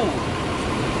by a bull.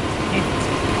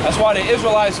 That's why the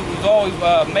Israelites was always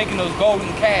making those golden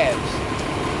calves.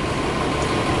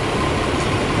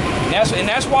 And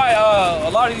that's why a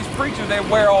lot of these preachers, they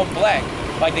wear all black.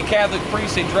 Like the Catholic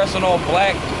priests, they dress in all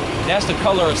black. That's the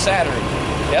color of Saturn.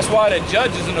 That's why the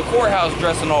judges in the courthouse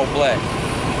dress in all black.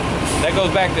 That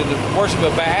goes back to the worship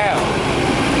of Baal.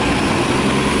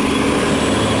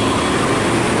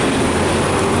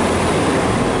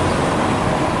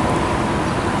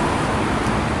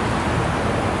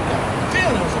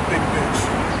 Damn, that was a big bitch.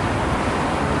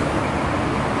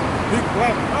 Big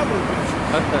black ugly bitch.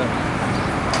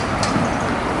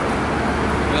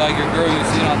 You're like your girl you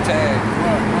see on tag.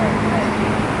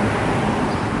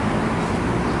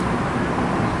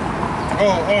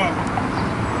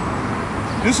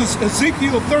 This is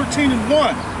Ezekiel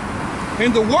 13:1.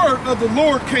 And the word of the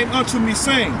Lord came unto me,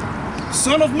 saying,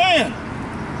 Son of man,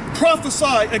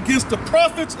 prophesy against the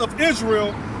prophets of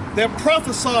Israel that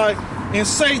prophesy, and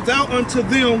say thou unto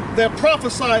them that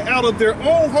prophesy out of their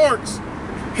own hearts,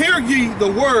 hear ye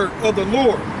the word of the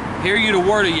Lord. Hear you the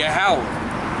word of Yahweh.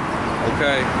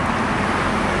 Okay.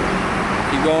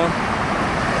 Keep going.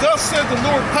 Thus said the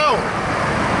Lord power,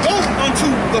 go unto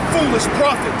the foolish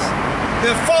prophets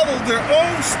that follow their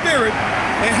own spirit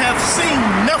and have seen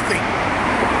nothing.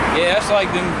 Yeah, that's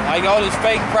like them, like all these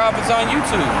fake prophets on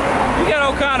YouTube. You got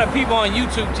all kind of people on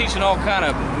YouTube teaching all kind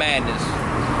of madness.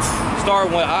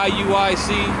 Starting with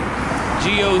IUIC,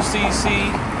 GOCC,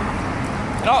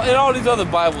 and all these other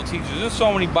Bible teachers. There's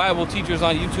so many Bible teachers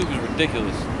on YouTube, it's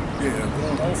ridiculous. Yeah,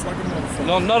 going off like a motherfucker.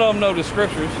 No, none of them know the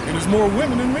scriptures. And there's more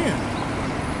women than men.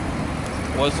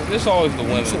 Well, it's always the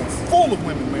women. So full of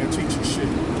women, man, teaching shit.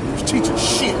 Teaching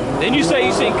shit. Didn't you say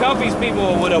you seen Comfy's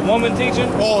people with a woman teaching?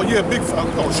 Oh yeah, big.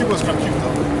 Oh, she was kind of cute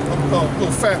though.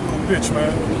 Little fat little bitch,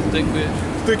 man. Thick bitch.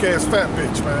 Thick ass fat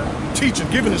bitch, man. Teaching,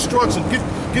 giving instructions.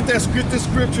 Get this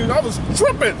scripture. I was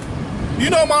tripping. You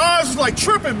know, my eyes was like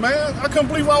tripping, man. I couldn't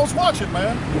believe what I was watching,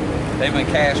 man. They've been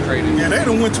castrated. Yeah, they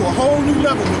done went to a whole new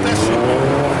level with that shit.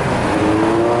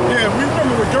 Yeah, we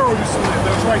remember the girl you see that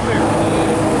was right there.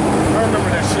 remember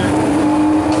that shit.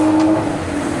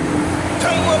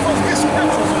 Telling motherfuckers get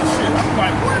scriptures and shit. I'm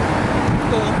like, what?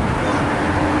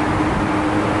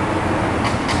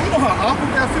 You know how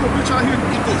awkward that feel, bitch, out here?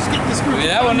 Get this scripture.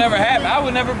 Yeah, that would never happen. I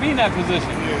would never be in that position.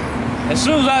 Yeah. As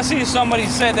soon as I see somebody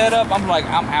set that up, I'm like,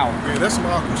 I'm out. Yeah, that's some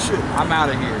awkward shit. I'm out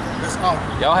of here. That's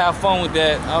awkward. Y'all have fun with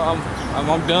that.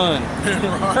 I'm done.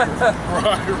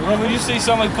 right. When you see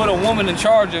somebody put a woman in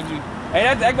charge of you,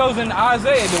 hey, that goes in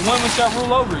Isaiah. The women shall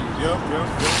rule over you. Yep.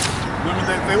 Women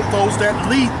those that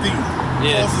lead thee.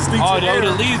 Yeah. Oh, those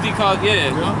that leads thee cause yeah.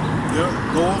 Yep.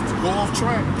 Go off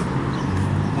track.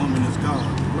 Woman is God.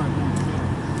 Black woman is God.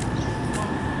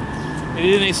 And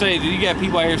then they say you got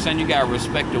people out here saying you gotta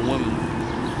respect the women.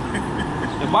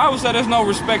 The Bible said there's no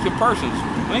respect of persons.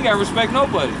 We ain't gotta respect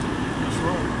nobody. That's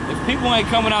right. If people ain't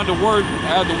coming out the word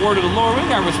of the Lord, we ain't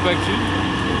gotta respect you.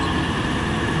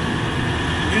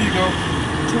 Here you go.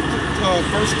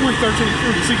 Verse 3,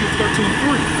 13:3, Ezekiel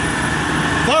 13:3.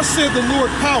 Thus said the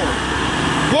Lord power,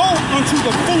 woe unto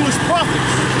the foolish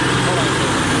prophets.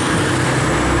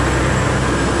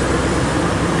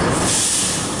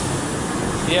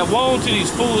 Yeah, woe to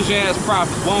these foolish ass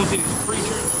prophets, woe to these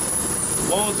preachers,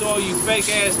 woe to all you fake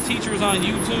ass teachers on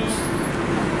YouTube.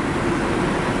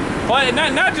 But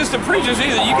not just the preachers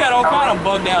either, you got all kind of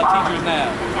bugged out teachers now.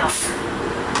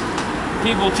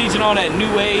 People teaching all that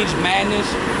new age madness,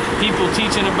 people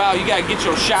teaching about you gotta get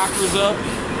your chakras up,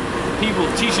 people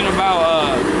teaching about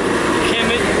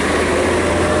Kemet.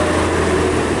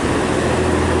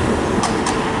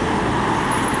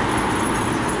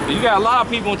 You got a lot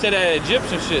of people into that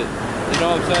Egyptian shit. You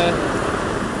know what I'm saying?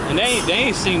 And they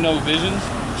ain't seen no visions.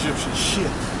 Egyptian shit.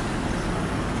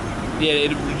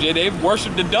 Yeah, they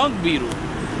worship the dung beetle.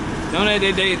 No,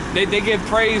 they give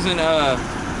praise and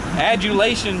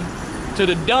adulation to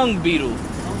the dung beetle.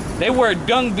 They wear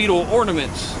dung beetle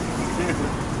ornaments.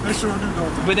 They sure do,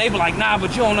 don't they? But they be like, nah,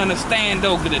 but you don't understand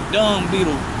though, cause the dung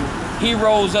beetle, he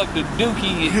rolls up the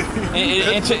dookie,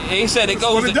 and he said it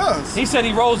goes. That's what it does. He said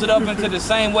he rolls it up into the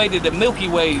same way that the Milky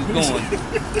Way is going.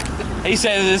 He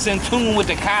says it's in tune with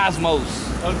the cosmos.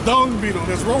 A dung beetle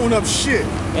that's rolling up shit.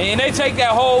 And they take that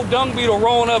whole dung beetle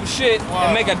rolling up shit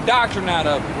and make a doctrine out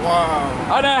of it. Wow.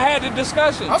 I done had the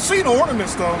discussion. I've seen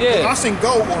ornaments though. Yeah. I've seen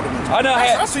gold ornaments.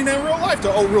 I've seen that in real life,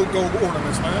 the old real gold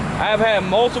ornaments, man. I have had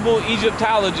multiple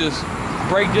Egyptologists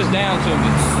break this down to me.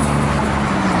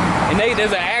 And there's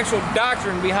an actual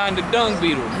doctrine behind the dung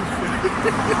beetle.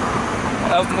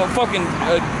 Fucking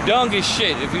dung is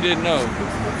shit, if you didn't know.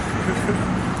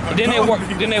 And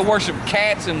then they worship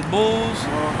cats and bulls. So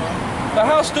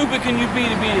how stupid can you be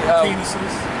to be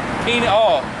Penises.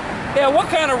 Oh, yeah. What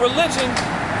kind of religion,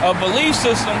 a belief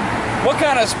system, what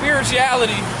kind of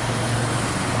spirituality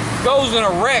goes and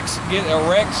erects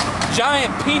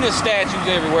giant penis statues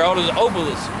everywhere? All those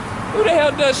obelisks. Who the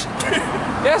hell does?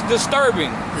 That's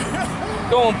disturbing.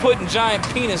 Going putting giant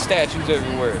penis statues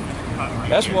everywhere.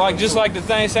 That's like just like the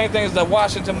same thing as the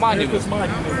Washington Monument. America's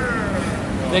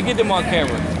Monument. They get them on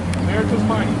camera. America's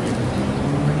Monument.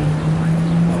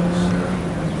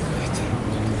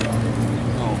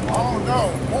 Oh no!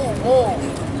 Whoa!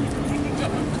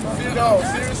 No,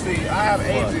 seriously, I have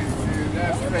agents, dude.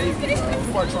 That's crazy.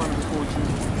 Nobody trying to record you.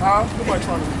 Huh? Nobody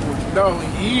trying to record you. No,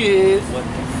 he is.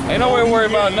 Ain't no way to worry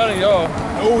about none of y'all.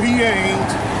 No, he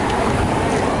ain't.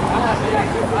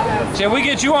 Shall we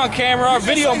get you on camera? Our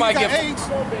video might get. AIDS.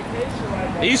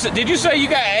 Did you say you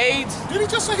got AIDS? Did he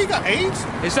just say he got AIDS?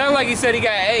 It sounded like he said he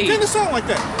got AIDS. Didn't it sound like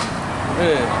that?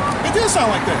 Yeah, It did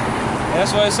sound like that.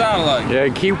 that's what it sounded like. Yeah,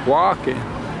 keep walking.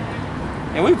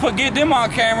 And we get them on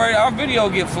camera, our video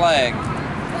get flagged. I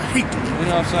hate them. You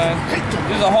know what I'm saying? I hate them.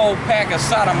 There's a whole pack of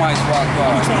sodomites walk I'm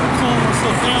by. trying to calm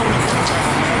myself down when it comes out.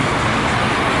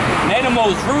 And they the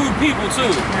most rude people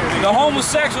too. The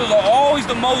homosexuals are always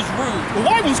the most rude. The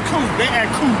white ones cool. They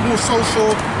act cool, more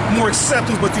social, more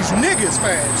acceptance, but these niggas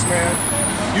fags, man.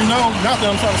 You know, not that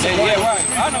I'm trying to say Yeah, white.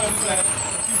 right. I know what you're saying.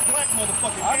 These black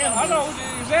motherfucking I animals. know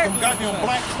exactly. Them goddamn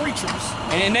black creatures.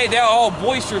 And they're all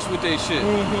boisterous with their shit.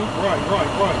 Right.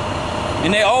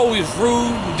 And they always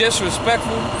rude,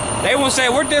 disrespectful. They won't say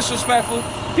we're disrespectful.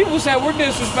 People say we're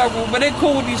disrespectful, but they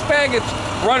cool with these faggots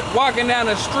walking down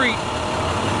the street,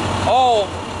 all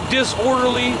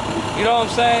disorderly. You know what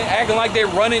I'm saying? Acting like they're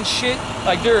running shit,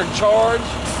 like they're in charge.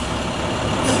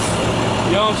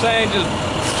 You know what I'm saying? Just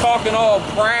talking all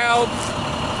proud.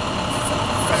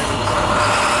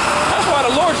 That's why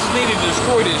the Lord just needed to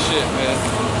destroy this shit, man.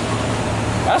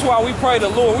 That's why we pray to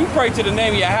the Lord. We pray to the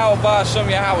name of Yahweh Ba'Shem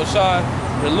Yahweh Shai.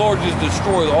 The Lord just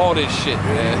destroys all this shit,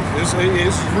 man. It's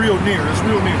real near. It's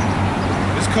real near.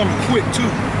 It's coming quick too.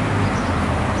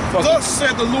 Thus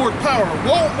said the Lord power,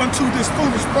 woe unto this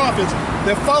foolish prophets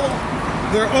that follow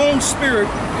their own spirit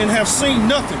and have seen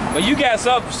nothing. But you got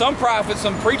some prophets,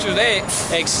 some preachers, they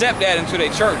accept that into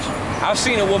their church. I've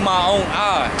seen it with my own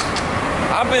eyes.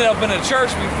 I've been up in a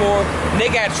church before, and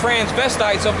they got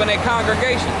transvestites up in their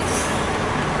congregation.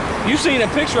 You seen a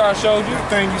picture I showed you? That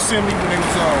thing you sent me when it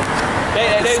was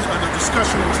the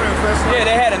discussion on transvestites. Yeah,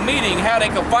 they had a meeting how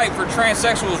they could fight for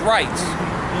transsexuals' rights.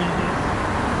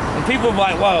 And people were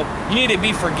like, well, you need to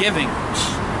be forgiving.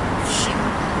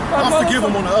 I'll forgive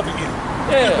them on the other end.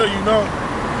 Yeah. You know.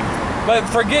 But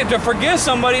to forgive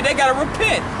somebody, they gotta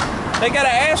repent. They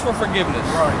gotta ask for forgiveness.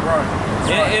 Right.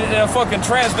 And a fucking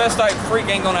transvestite freak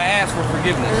ain't gonna ask for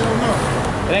forgiveness. Hell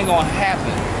no. It ain't gonna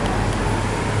happen.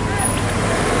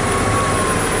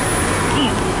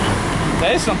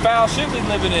 There's some foul shit we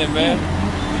living in, man.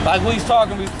 Like we was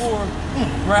talking before,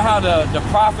 remember how the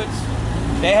prophets,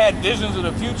 they had visions of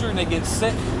the future and they get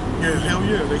sick? Yeah, hell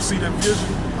yeah. They see that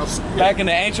vision. Back in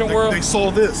the ancient world? They saw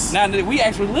this. Now, we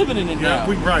actually living in it now.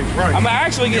 Right. I mean, I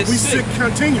actually get sick. We sick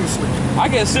continuously. I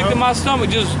get sick to my stomach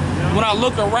just when I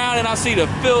look around and I see the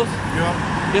filth.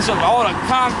 This all the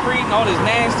concrete and all this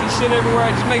nasty shit everywhere.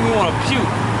 It just make me want to puke.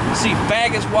 You see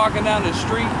faggots walking down the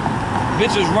street,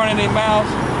 bitches running their mouths,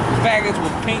 faggots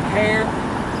with pink hair.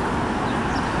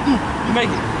 You make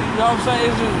it, you know what I'm saying?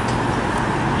 It's just,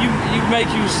 you make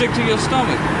you sick to your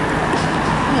stomach.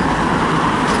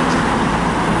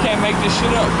 You can't make this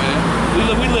shit up, man.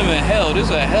 We live in hell. This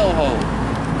is a hellhole.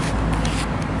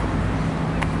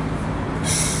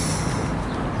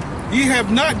 Ye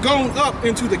have not gone up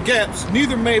into the gaps,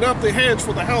 neither made up the hedge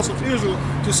for the house of Israel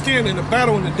to stand in the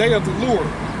battle in the day of the Lord.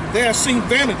 They have seen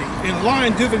vanity and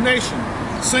lying divination,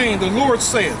 saying, the Lord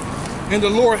saith, and the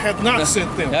Lord hath not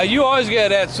sent them. Now you always get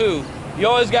that too. You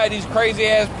always got these crazy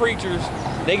ass preachers.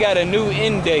 They got a new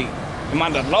end date.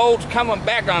 The Lord's coming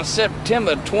back on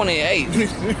September 28th.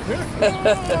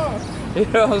 You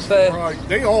know what I'm saying? Right.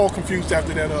 They all confused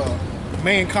after that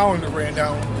man calendar ran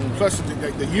down. And plus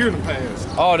the year in the past.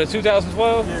 Oh, the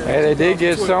 2012? Yeah, Hey, they did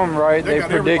get something right. They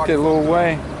predicted Lil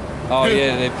Wayne. Oh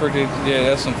yeah, they predict. Yeah,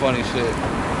 that's some funny shit.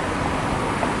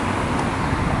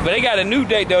 But they got a new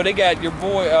date though. They got your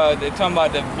boy. They're talking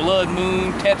about the blood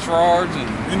moon, tetrards, and.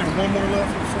 Isn't there one more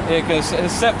left? Yeah, because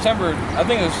it's September. I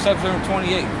think it was September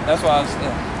 28th. That's why I was.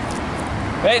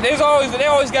 They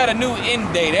always got a new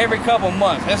end date every couple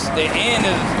months. That's the end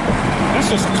is. That's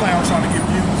just a clown trying to get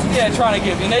views. Yeah, trying to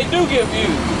get, and they do get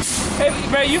views. Hey,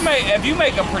 man, if you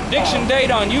make a prediction date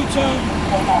on YouTube,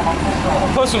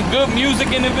 put some good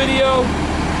music in the video,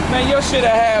 man, your shit'll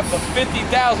have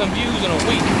 50,000 views in a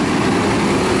week.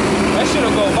 That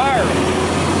shit'll go viral.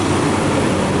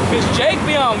 Cause Jake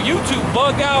be on YouTube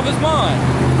bugged out of his mind.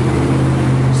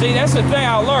 See, that's the thing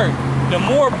I learned. The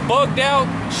more bugged out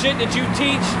shit that you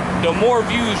teach, the more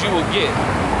views you will get.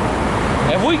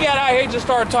 If we got out here just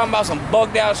started talking about some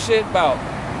bugged out shit about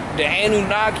the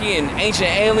Anunnaki and ancient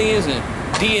aliens and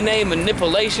DNA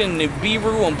manipulation and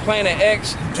Nibiru on Planet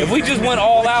X, if we just went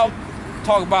all out,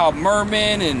 talk about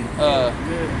mermen and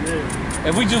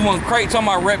if we just went crazy talking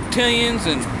about reptilians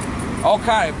and all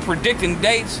kind of predicting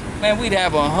dates, man, we'd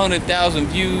have 100,000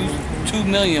 views, 2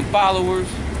 million followers,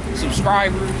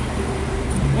 subscribers.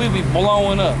 We'd be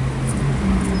blowing up.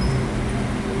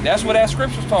 That's what that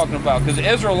scripture's talking about. Because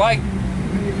Israel's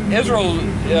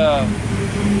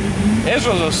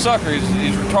a sucker.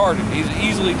 He's retarded. He's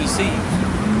easily deceived.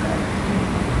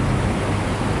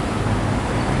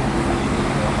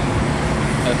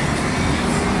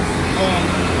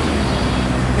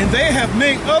 And they have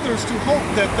made others to hope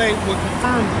that they would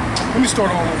confirm them. Let me start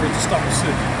all over to stop the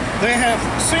city. They have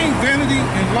seen vanity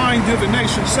and lying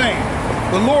divination, saying,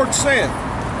 the Lord saith,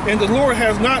 and the Lord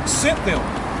has not sent them.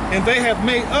 And they have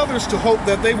made others to hope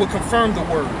that they will confirm the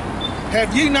word.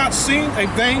 Have ye not seen a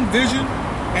vain vision?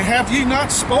 And have ye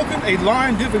not spoken a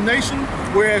lying divination?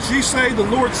 Whereas ye say, the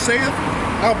Lord saith,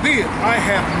 howbeit I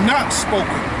have not spoken.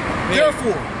 Yeah.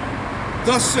 Therefore,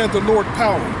 thus said the Lord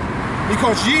power.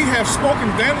 Because ye have spoken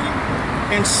vanity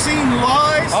and seen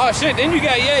lies. Oh shit, then you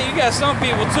got some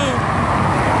people too.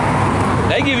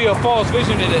 They give you a false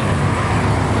vision that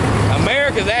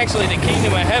America's actually the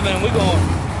kingdom of heaven, and we're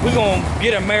gonna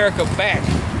get America back.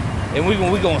 And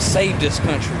we're gonna save this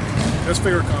country. That's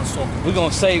Farrakhan's talking. We're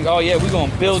gonna save, we're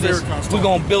gonna build this. We're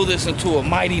gonna build this into a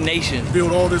mighty nation.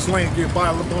 Build all this land, get by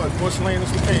as much land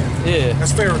as we can. Yeah.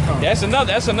 That's Farrakhan.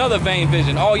 That's another vain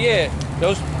vision. Oh yeah,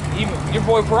 even your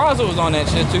boy Peraza was on that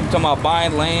shit too, talking about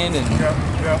buying land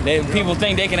and people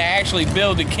think they can actually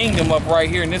build a kingdom up right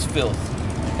here in this filth.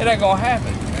 It ain't gonna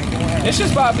happen. It's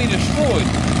just about to be destroyed.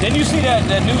 Then you see that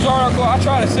news article, I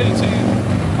try to send it to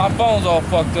you. My phone's all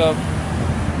fucked up.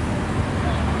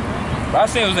 I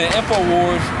seen it was in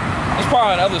InfoWars. It's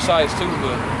probably on other sites too,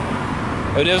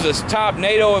 but there's this top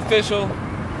NATO official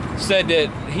said that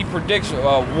he predicts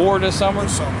war this summer,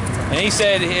 and he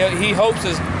said he hopes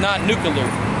it's not nuclear.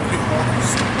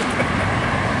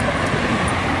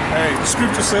 Hey, the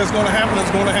scripture says it's gonna happen.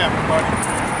 It's gonna happen, buddy.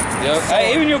 Yep.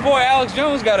 Hey, even your boy Alex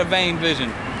Jones got a vain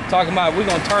vision, talking about we're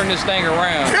gonna turn this thing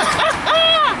around.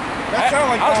 That sound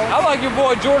like I like your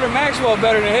boy Jordan Maxwell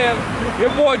better than him.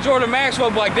 Your boy Jordan Maxwell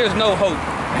be like, there's no hope.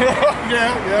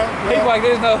 yeah. He's like,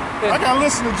 there's no. I gotta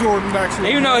listen to Jordan Maxwell.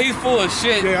 Even though he's full of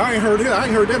shit. Yeah, I ain't heard it. I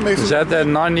ain't heard that Mason. Is that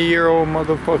 90-year-old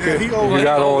motherfucker? Yeah, he old. You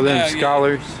got all them Yeah.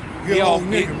 scholars. He an old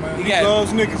nigga, man. He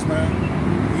loves niggas, man.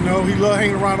 You know, he love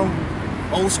hanging around on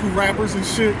old school rappers and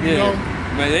shit. You know,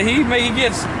 but he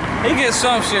gets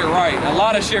some shit right, a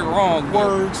lot of shit wrong.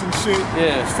 Words and shit.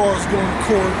 Yeah. As far as going to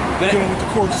court, dealing with the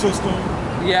court system.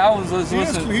 Yeah, I was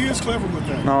listening. He is clever with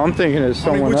that. No, I'm thinking it's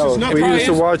someone else. nothing. We used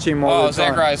to watch him all the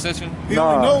time. Zachariah Sitchin? He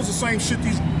only knows the same shit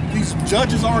these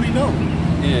judges already know.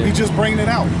 Yeah. He's just bringing it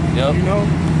out. Yep. You know?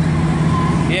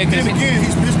 Yeah, Then again,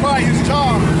 it's probably his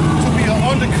job to be an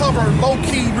undercover,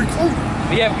 low-key recruiter.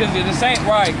 Yeah, because at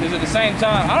the same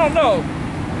time, I don't know.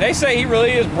 They say he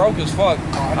really is broke as fuck.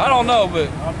 I don't know, but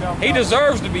he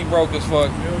deserves to be broke as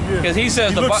fuck. Because he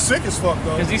says he looks sick as fuck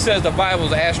though. Because he says the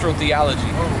Bible's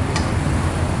astrotheology.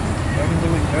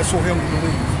 That's for him to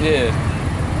believe. Yeah.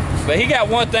 But he got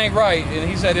one thing right, and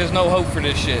he said there's no hope for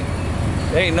this shit.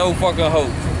 There ain't no fucking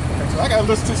hope. So I gotta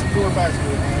listen to some Jordan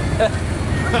Maxwell, man.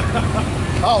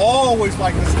 I always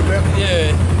like listening to that.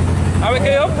 Yeah. I mean,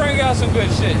 he'll bring out some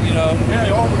good shit, you know.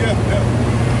 Yeah.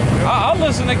 I'll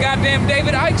listen to goddamn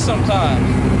David Icke sometimes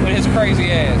with his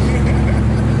crazy ass.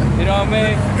 You know what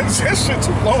I mean? That shit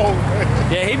too long, man.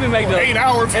 Yeah, he been making 8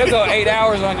 hours. He'll go 8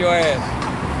 hours on your ass.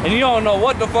 And you don't know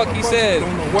what the fuck he said.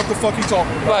 Don't know what the fuck he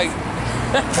talking about. Like,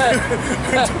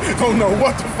 don't know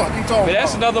what the fuck he talking but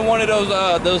that's about. another one of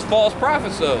those false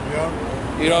prophets, though. Yeah.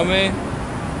 You know what I mean?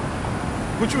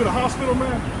 Put you in the hospital,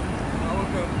 man?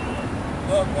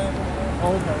 Okay.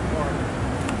 All right.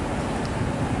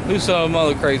 Who's some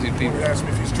other crazy people? He asked me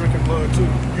if he's drinking blood, too.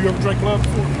 You ever drank blood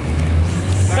before?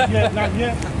 Not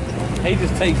yet. He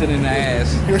just takes it in the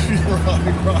ass.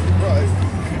 right.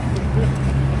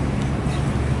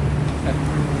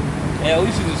 Yeah,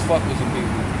 we should just fuck with some people.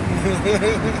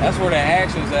 That's where the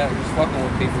action's at, just fucking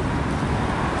with people.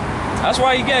 That's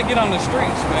why you gotta get on the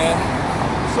streets, man.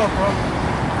 What's up, bro?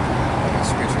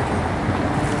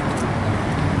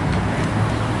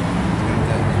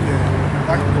 Yeah,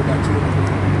 I can go back to it.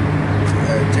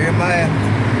 Jeremiah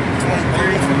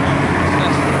 23.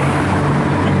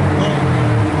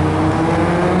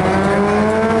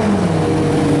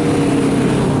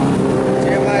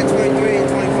 Jeremiah 23 and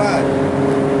 25.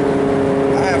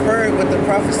 I have heard what the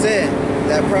prophet said,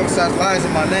 that prophesies lies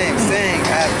in my name, saying, I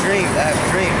have dreamed.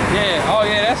 Yeah, oh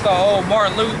yeah, that's the old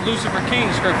Martin Lucifer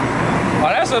King scripture. Oh,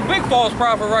 that's a big false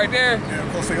prophet right there. Yeah,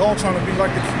 because they all trying to be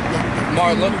like the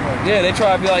Martin Luther. Yeah, they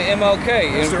try to be like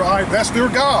MLK. That's their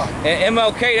God. And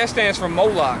MLK, that stands for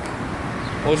Moloch.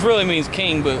 Well, it really means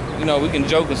king, but you know, we can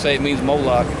joke and say it means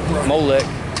Moloch. Right. Molech.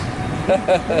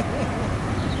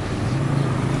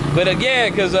 But yeah,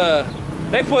 because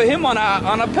they put him on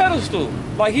a pedestal.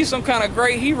 Like he's some kind of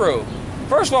great hero.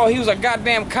 First of all, he was a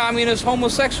goddamn communist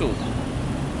homosexual.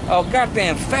 A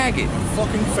goddamn faggot.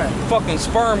 Fucking faggot. Fucking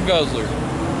sperm guzzler.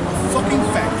 Fucking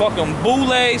faggot. Fucking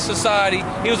boule society.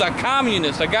 He was a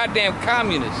communist, a goddamn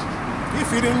communist. He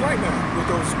fit in right now with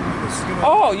those, you know.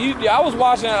 Oh, I was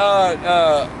watching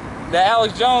the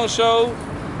Alex Jones show.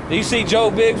 Did you see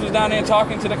Joe Biggs was down there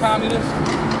talking to the communists?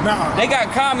 Nah. They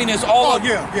got communists all up,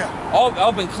 yeah. all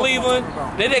up in Cleveland.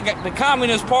 They got the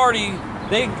Communist Party.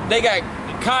 They got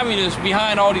communists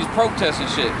behind all these protests and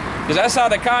shit. Because that's how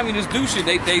the communists do shit.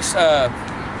 They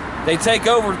take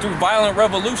over through violent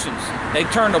revolutions. They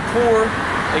turn the poor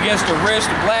against the rich,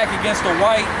 the black against the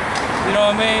white. You know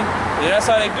what I mean? Yeah, that's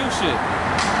how they do shit.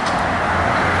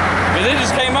 But they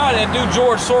just came out and dude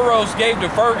George Soros gave the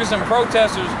Ferguson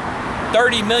protesters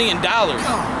 $30 million.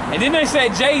 And then they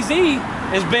said Jay-Z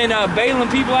has been bailing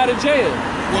people out of jail.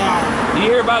 Wow. You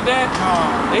hear about that?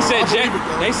 They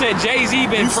said Jay-Z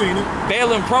been seen it.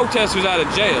 bailing protesters out of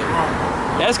jail.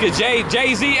 Right. That's because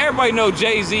Jay-Z, everybody know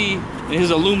Jay-Z and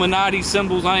his Illuminati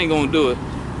symbols. I ain't gonna do it.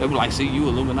 They'll be like, see, you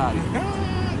Illuminati.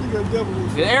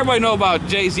 Yeah, everybody know about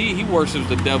Jay-Z. He worships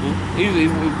the devil.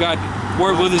 He's got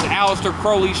work with his Aleister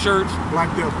Crowley shirts.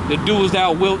 Black devil. The Doest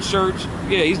Thou Wilt shirts.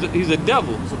 Yeah, he's a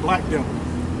devil. He's a black devil.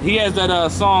 He has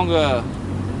that song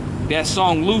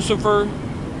Lucifer,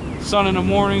 Son in the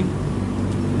Morning,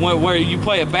 where you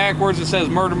play it backwards. It says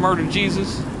murder, murder,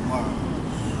 Jesus. Wow.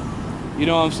 You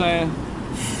know what I'm saying?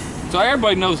 So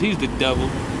everybody knows he's the devil.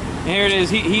 And here it is,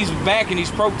 he's backing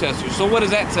these protesters. So what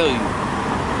does that tell you?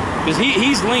 Because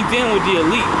he's linked in with the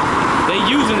elite. They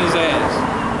using his ass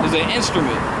as an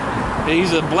instrument.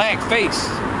 He's a black face.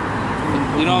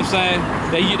 You know what I'm saying?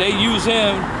 They use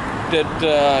him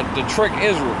to trick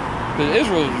Israel. Because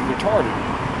Israel is retarded.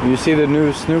 You see the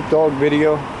new Snoop Dogg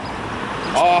video?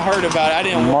 Oh, I heard about it. I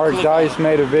didn't Mark Dice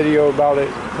made a video about it,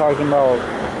 talking about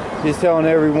he's telling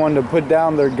everyone to put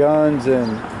down their guns and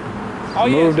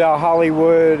move out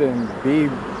Hollywood and be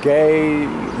gay.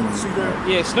 See that?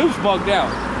 Yeah, Snoop's bugged out.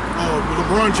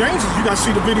 LeBron James, you got to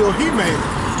see the video he made.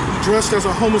 He dressed as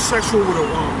a homosexual with a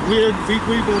weird wig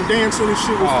on, dancing and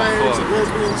shit with fags and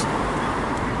lesbians.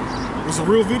 It was a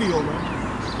real video, man.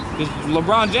 Because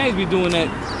LeBron James be doing that.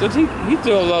 Does he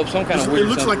throws up some kind of weird It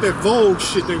looks something. like that Vogue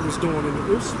shit they was doing. And it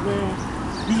was,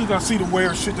 man, you just got to see the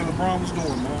weird shit that LeBron was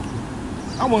doing, man.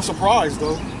 I wasn't surprised,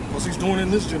 though, because he's doing it in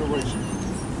this generation.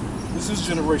 This is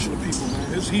generation of people,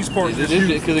 man. He's part of this youth.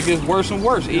 Because it gets worse and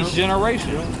worse each generation.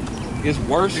 It gets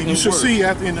worse and worse. You should see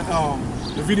in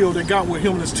the video they got with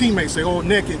him and his teammates. They all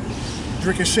naked,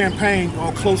 drinking champagne,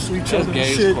 all close to each other and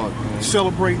shit,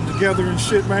 celebrating together and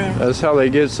shit, man. That's how they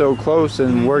get so close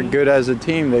and work good as a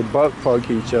team. They butt fuck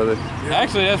each other. Yeah.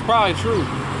 Actually, that's probably true.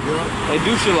 Yeah. They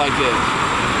do shit like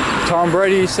that. Tom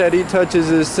Brady said he touches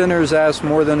his sinner's ass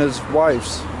more than his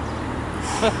wife's.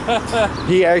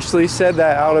 He actually said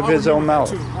that out of his own mouth.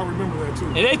 I remember that too.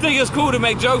 And they think it's cool to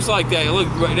make jokes like that. Look,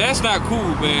 that's not cool,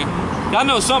 man. I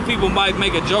know some people might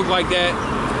make a joke like that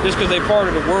just because they're part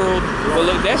of the world. But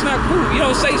look, that's not cool. You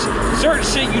don't say certain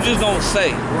shit you just don't say.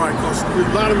 Right, because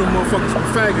a lot of them motherfuckers are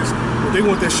faggots, but they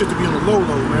want that shit to be on the low,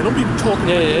 man. Don't be talking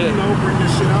like that, you know, bring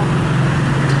this shit out.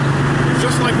 It's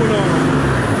just like when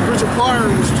Richard Pryor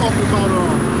was talking about,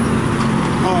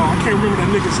 I can't remember that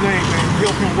nigga's name, man.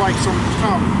 Help him write some of his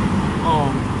comedy.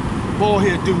 Bald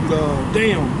head dude,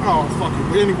 damn, oh fuck it.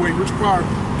 But anyway, Richard Pryor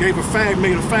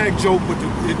made a fag joke, but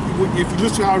if you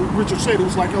listen to how Richard said it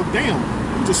was like, oh damn,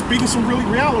 he's just speaking some really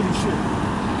reality shit.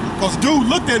 Cause dude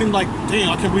looked at him like, damn,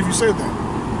 I can't believe you said that.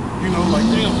 You know, like,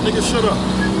 damn, nigga, shut up.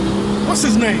 What's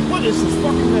his name? What is his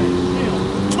fucking name?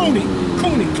 Damn,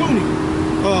 Cooney.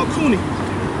 Fuck,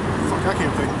 I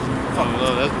can't think of his name. Fuck.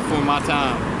 Oh, that's before my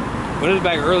time. What is it,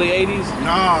 back early 80s?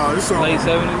 Nah, it's late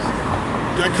 70s?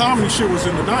 That comedy shit was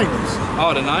in the 90s. Oh,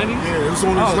 the 90s? Yeah, it was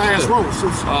on his last roast.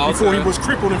 Before he was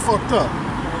crippled and fucked up.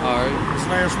 Alright. His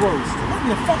last roast. What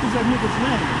the fuck is that nigga's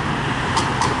name?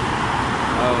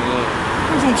 Oh, yeah.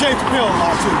 He was on Jay Chappelle a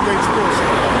lot too. Dave Chappelle shit.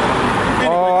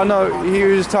 Anyway, Oh, I know. He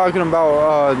was talking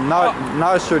about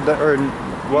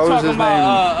what was his name?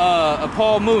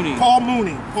 Paul Mooney. Paul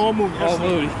Mooney. That's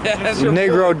That's it.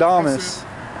 Negro Damas.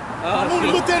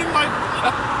 Mooney looked at him like,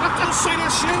 I can't say that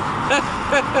shit.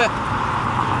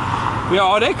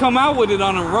 Yeah, they come out with it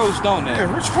on a roast, don't they? Yeah,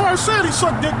 Rich Pryor said he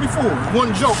sucked dick before.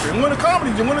 One joke, and one a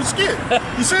comedy, and one a skit.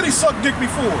 He said he sucked dick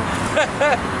before.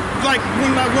 Like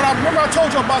when I remember I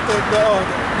told you about the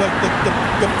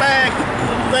fag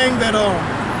thing that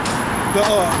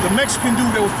the Mexican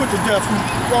dude that was put to death who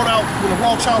brought out when the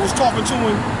Rothschild was talking to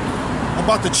him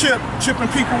about the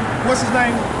chipping people. What's his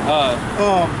name?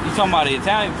 You talking about the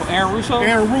Italian Aaron Russo?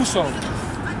 Aaron Russo.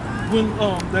 When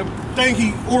that thing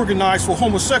he organized for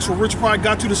homosexual, Rich Pryor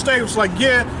got to the stage, it was like,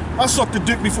 yeah, I sucked a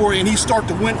dick before, and he started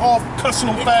to went off, cussing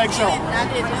them fags out. I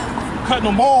didn't. Cutting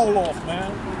them all off,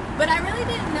 man. But I really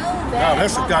didn't know that. Wow,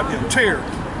 that's a goddamn tear.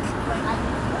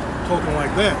 Talking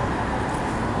like that.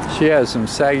 She has some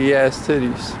saggy ass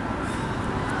titties.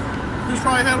 He's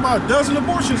probably had about a dozen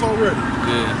abortions already.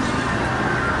 Yeah.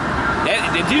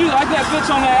 Did you like that bitch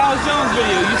on that Alex Jones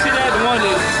video? You see that? The one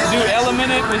that dude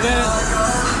Elemented was in it?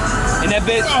 And that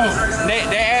bitch,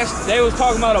 they was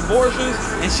talking about abortions,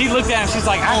 and she looked at him, she's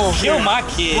like, I kill my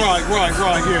kid. Right,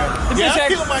 yeah. Yeah, I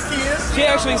kill my kids. She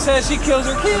actually says she kills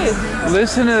her kids.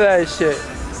 Listen to that shit.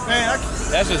 Man,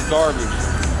 That's just garbage.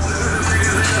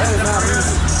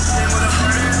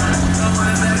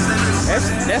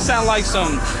 That sound like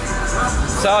some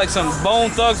Bone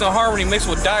Thugs and Harmony mixed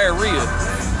with diarrhea.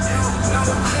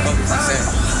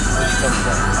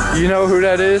 You know who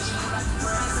that is?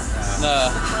 Nah.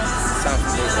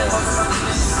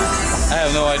 I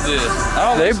have no idea.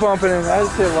 They bumping in that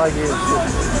shit like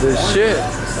it's the shit.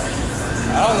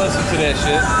 I don't listen to that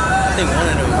shit. I think one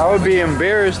of them. I would be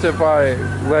embarrassed if I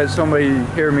let somebody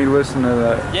hear me listen to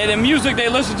that. Yeah, the music they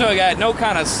listen to got no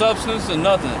kind of substance or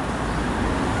nothing.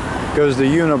 Goes the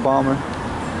Unabomber.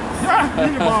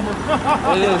 Unabomber.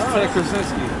 It is Ted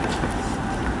Krasinski.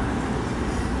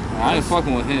 I ain't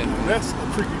fucking with him. That's a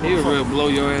freaky He would real blow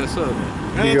your ass up.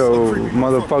 You go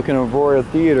motherfucking Aurora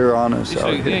Theater on us You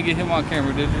out didn't here. get him on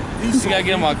camera, did you? You gotta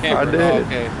get him on camera. I did. Oh,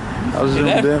 okay. I was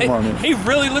zoomed in on it. He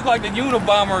really looked like the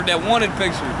Unabomber, that wanted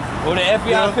picture. Or the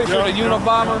FBI picture of the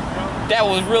Unabomber. That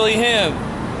was really him.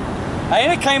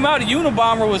 And it came out the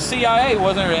Unabomber was CIA,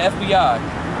 wasn't it? The FBI.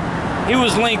 He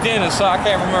was linked in, so I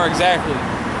can't remember exactly.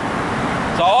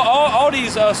 So all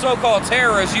these so-called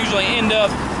terrorists usually end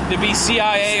up to be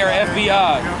CIA or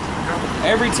FBI.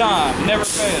 Every time, never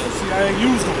fails. CIA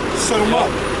used them, set them up.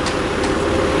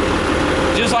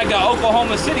 Just like the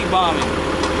Oklahoma City bombing.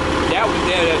 That was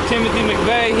Timothy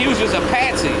McVeigh. He was just a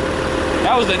patsy.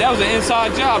 That was an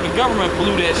inside job. The government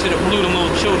blew that shit and blew them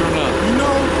little children up. You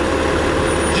know,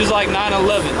 just like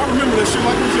 9/11. I remember that shit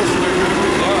like it was yesterday.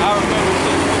 Yeah, I remember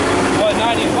shit. What,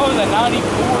 90, what was that,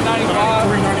 94, 95?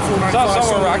 93, 94, 95.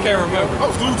 Somewhere, I can't remember. I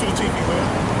was glued to the TV, man.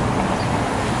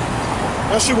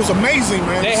 That shit was amazing,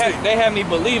 man. They had me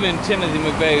believing Timothy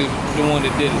McVeigh was the one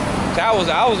that did it. So I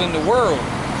was in the world.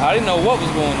 I didn't know what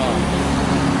was going on.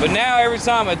 But now every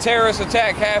time a terrorist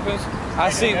attack happens,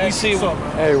 we see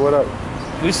Hey, what up?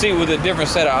 we see it with a different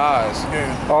set of eyes.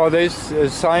 Yeah. Oh,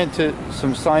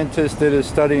 some scientists did a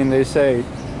study and they say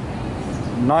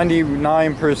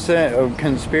 99% of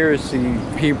conspiracy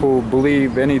people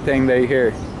believe anything they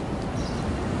hear.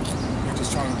 They're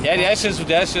just trying to Yeah, that's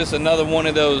just another one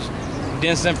of those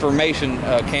disinformation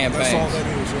campaigns. That's all that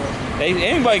is, yeah.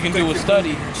 Anybody can do a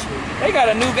study. They got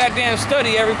a new goddamn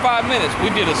study every 5 minutes.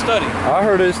 We did a study. I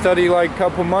heard a study like a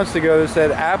couple months ago that said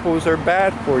apples are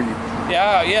bad for you.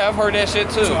 Yeah, I've heard that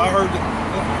shit too. So I heard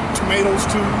that tomatoes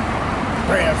too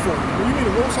bad for you. What do you mean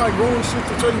the roadside growing shit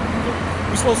to tell you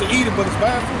we're supposed to eat it, but it's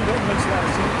bad for you? That makes a lot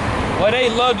of sense. Well, they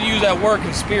love to use that word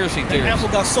conspiracy That theories. apple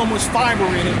got so much fiber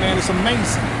in it, man. It's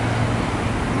amazing.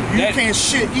 You can't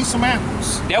shit. Eat some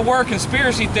apples. That word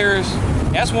conspiracy theorist,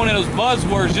 that's one of those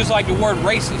buzzwords, just like the word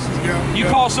racist. Yeah, You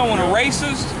call someone a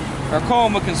racist or call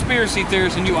them a conspiracy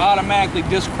theorist and you automatically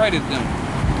discredit them.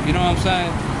 You know what I'm saying?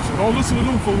 So don't listen to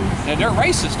them fools. And they're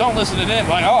racist. Don't listen to them.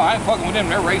 Like, oh, I ain't fucking with them.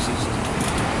 They're racist.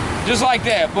 Just like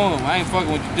that. Boom. I ain't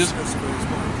fucking with you.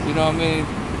 You know what I mean?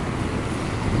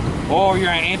 Or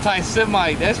you're an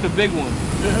anti-Semite. That's the big one.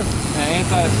 Yeah. An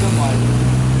anti-Semite.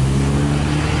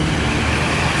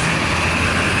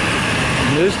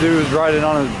 This dude was riding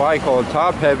on his bike all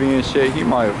top heavy and shit. He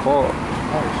might have fallen.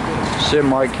 Shit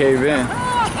might cave in.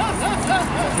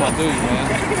 That's my dude, man.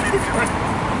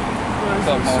 What's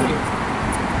up, homie?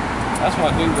 That's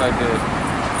my dude right there.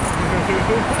 He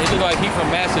look like he from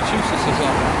Massachusetts or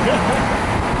something.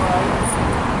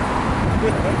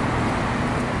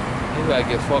 He gotta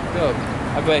get fucked up.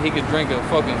 I bet he could drink a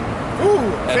fucking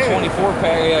that 24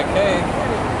 pack. Yeah,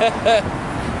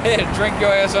 yeah, drink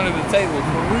your ass under the table.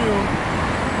 For real.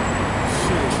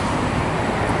 Shit.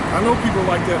 I know people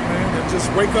like that, man, that just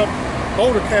wake up,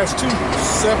 older cats too,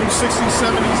 70s, 60s,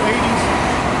 70s, 80s.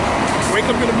 Wake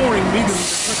up in the morning, immediately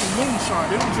drinking moonshine.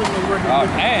 They don't drink no regular Oh,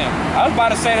 liquor. damn. I was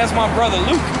about to say that's my brother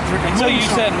Luke. Drinking Until you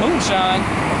moonshine. said moonshine.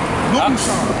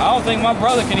 Moonshine. I don't think my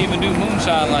brother can even do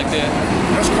moonshine like that.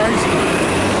 That's crazy.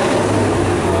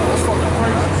 That's fucking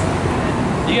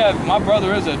crazy. Yeah, my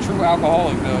brother is a true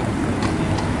alcoholic though.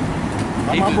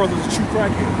 My brother's a true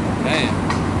crackhead. Damn.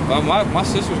 Well, my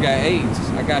sister's got AIDS.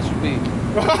 I got you beat.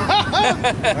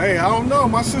 Hey, I don't know.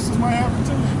 My sisters might have it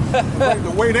too.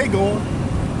 The way they going.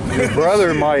 Your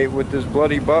brother might with this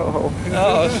bloody butthole.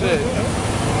 Oh shit.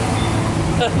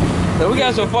 So we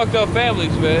got some fucked up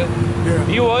families, man. Yeah.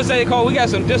 You always say we got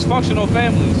some dysfunctional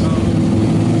families.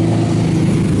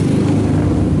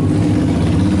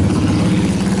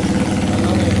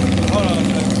 Hold on a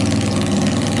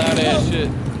second. Loud ass shit.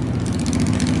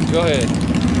 Go ahead.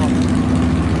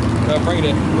 Bring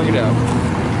it out.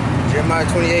 Jeremiah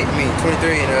 23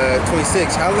 and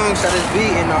 26. How long shall this be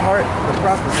in the heart of the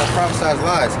prophets that prophesy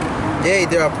lies? Yea,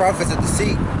 there are prophets of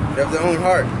deceit of their own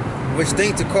heart, which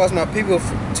think to cause my people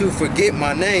to forget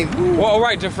my name. Well,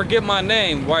 right, to forget my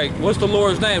name. Right. What's the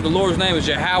Lord's name? The Lord's name is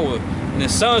Yahweh. And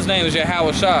his son's name is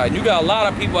Yahweh Shai. And you got a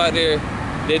lot of people out there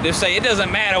that say it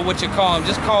doesn't matter what you call him,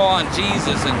 just call on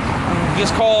Jesus and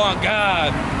just call on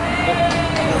God.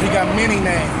 He got many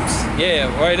names. Yeah,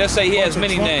 right. They say he has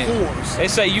Bunch of many drunk names. whores. They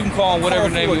say you can call him whatever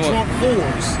name you want. Drunk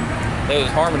whores. They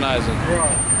was harmonizing.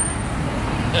 Right.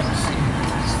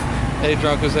 They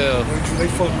drunk as hell. They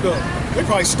fucked up. They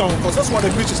probably stoned, because that's why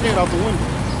that bitch's head out the window.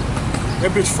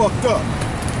 That bitch fucked up.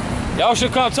 Y'all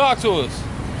should come talk to us.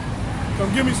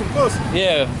 Come give me some pussy.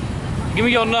 Yeah. Give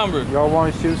me your number. Y'all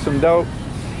want to shoot some dope?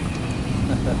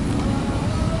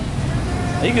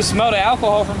 You can smell the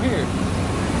alcohol from here.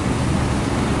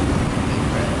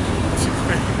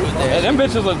 Yeah, them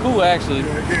bitches look cool actually.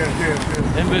 Yeah.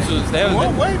 Them bitches, they was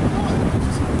Wait.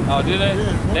 Oh, did they?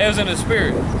 Yeah. They was in the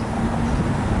spirit. Nigga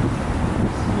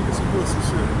some pussy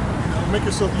shit. Make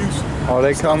yourself useful. Oh,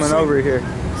 they coming over here.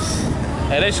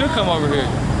 Hey, they should come over here.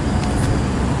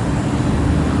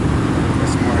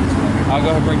 That's smart. I'll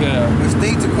go ahead and bring that up. Which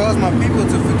think to cause my people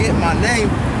to forget my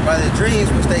name by the dreams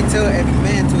which they tell every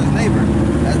man to his neighbor,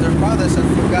 as their fathers have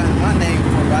forgotten my name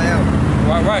for Baal.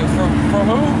 Right. For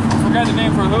who? Forgot the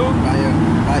name for who? Baal.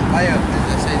 Did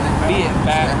I say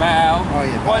that? Baal. Oh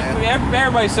yeah, Well, Baal.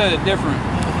 everybody said it different.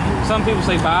 Some people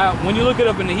say Baal. When you look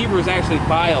it up in the Hebrew, it's actually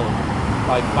Baal.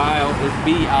 Like Baal is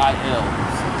B-I-L,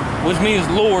 which means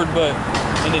Lord, but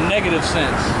in the negative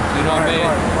sense. You know what I mean?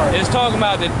 Right. It's talking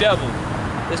about the devil.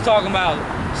 It's talking about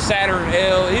Saturn,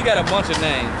 El. He got a bunch of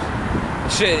names.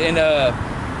 Shit, and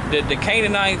the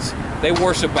Canaanites, they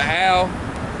worship Baal,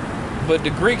 but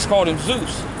the Greeks called him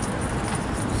Zeus.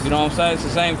 You know what I'm saying? It's the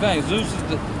same thing. Zeus is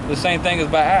the same thing as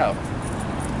Baal.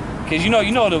 Cause you know,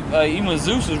 even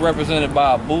Zeus is represented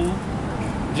by a bull,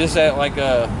 just at like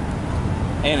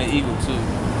and an eagle too.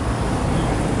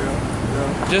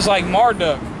 Yeah. Just like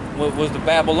Marduk was the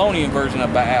Babylonian version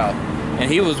of Baal, and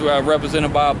he was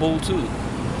represented by a bull too.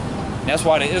 That's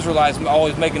why the Israelites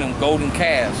always making them golden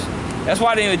calves. That's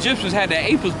why the Egyptians had that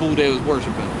Apis bull they was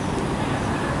worshiping.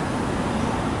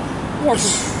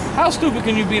 How stupid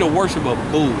can you be to worship a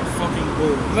bull? Fucking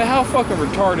bull. Man, how fucking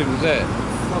retarded is that?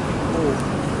 Fucking bull.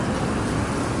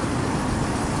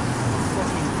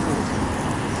 Fucking bull.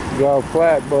 You got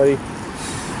flat, buddy.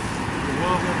 The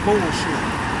love of bullshit.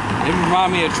 It remind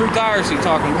me of Truth Irsey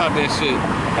talking about that shit.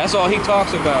 That's all he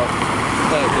talks about.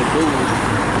 The bull.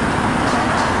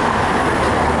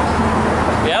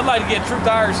 Yeah, I'd like to get Truth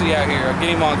Irsey out here. I'll get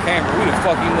him on camera. We'd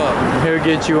fuck him up. He'll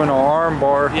get you in an arm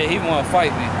bar. Yeah, he want to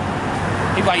fight me.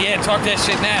 He's like, yeah, talk that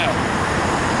shit now.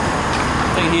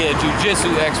 I think he a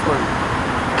jiu-jitsu expert.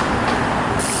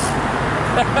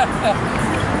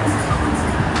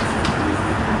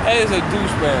 That is a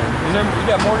douchebag. You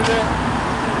got more to that?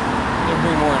 Let's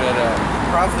bring more of that out.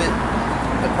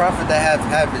 The prophet that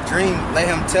have the dream, let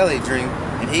him tell a dream,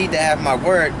 and he that have my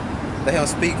word, let him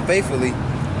speak faithfully.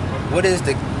 What is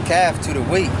the calf to the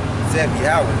weight? Said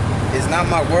Yahweh. Is not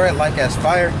my word like as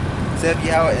fire? Said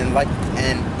Yahweh, and like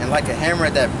a hammer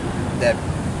that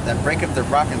breaketh the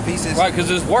rock in pieces. Right, because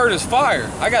this word is fire.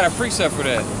 I got a precept for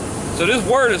that. So this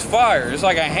word is fire. It's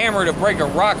like a hammer to break a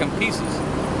rock in pieces.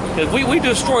 Because we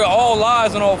destroy all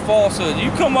lies and all falsehoods.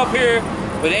 You come up here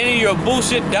with any of your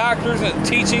bullshit doctors and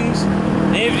teachings,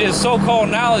 and if just so-called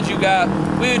knowledge you got,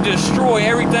 we'll destroy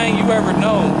everything you ever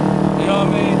known. You know what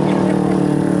I mean?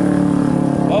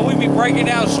 Well, we be breaking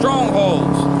down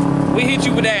strongholds. We hit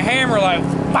you with that hammer like,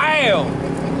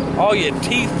 BAM! All your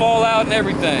teeth fall out and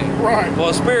everything. Right.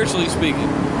 Well, spiritually speaking,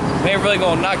 we ain't really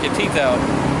gonna knock your teeth out.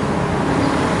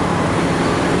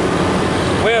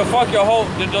 Well, fuck your whole,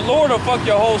 the Lord will fuck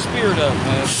your whole spirit up,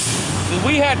 man.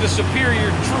 We have the superior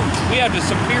truth. We have the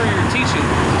superior teaching.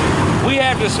 We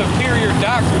have the superior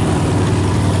doctrine.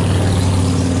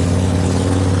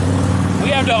 We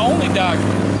have the only doctrine.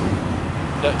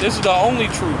 This is the only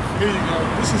truth. Here you go.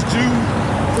 This is Jude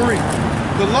 3.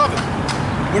 Beloved,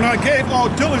 when I gave all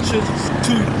diligence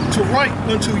to write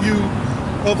unto you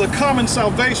of the common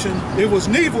salvation, it was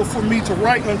needful for me to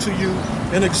write unto you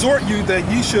and exhort you that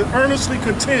ye should earnestly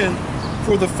contend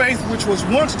for the faith which was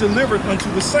once delivered unto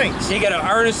the saints. You gotta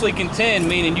earnestly contend,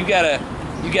 meaning you gotta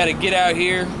get out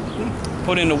here,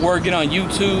 put in the work, get on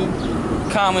YouTube,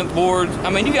 comment boards. I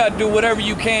mean, you gotta do whatever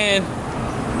you can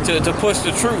to push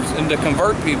the truth and to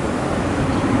convert people.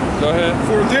 Go ahead.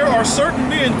 For there are certain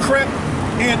men crept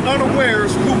in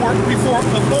unawares who were before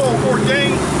of old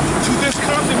ordained to this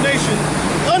condemnation,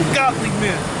 ungodly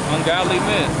men. Ungodly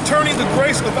men. Turning the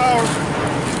grace of our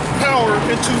power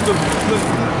into the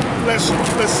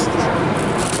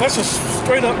that's a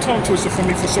straight up tongue twister for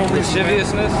me for some reason.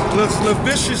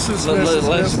 Lasciviousness.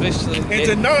 Lasciviousness. And And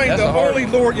denying the only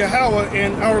Lord Yahweh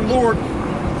and our Lord,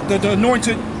 the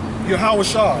anointed Yahweh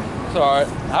Shai. It's alright.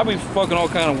 I be fucking all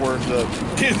kind of words up.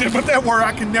 But that word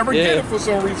I can never get Yeah. it for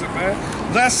some reason, man.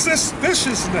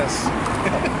 Lasciviousness.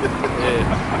 Yeah.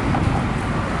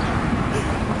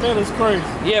 That is crazy.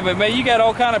 Yeah, but man, you got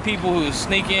all kind of people who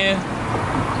sneak in,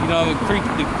 you know,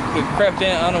 crept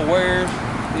in unawares,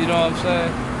 you know what I'm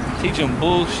saying? Teaching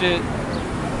bullshit.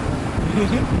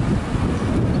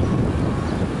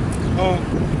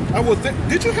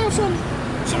 Did you have some?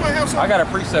 Somebody have some? I got a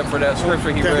precept for that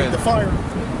scripture he read. The fire.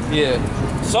 Yeah.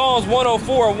 Psalms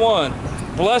 104:1.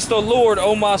 Bless the Lord,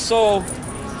 O my soul.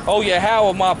 O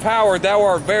Yahweh, my power, thou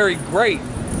art very great.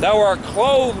 Thou art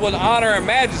clothed with honor and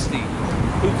majesty,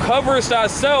 who coverest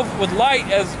thyself with light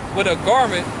as with a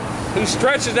garment, who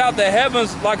stretches out the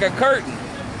heavens like a curtain,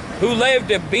 who layeth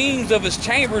the beams of his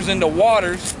chambers in the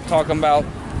waters, talking about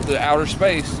the outer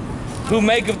space, who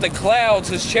maketh the clouds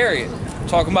his chariot.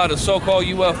 Talking about a so-called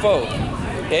UFO.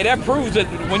 Yeah, that proves that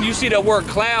when you see that word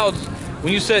clouds,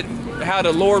 when you said how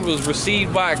the Lord was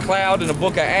received by a cloud in the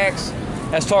book of Acts,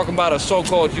 that's talking about a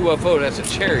so-called UFO. That's a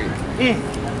chariot.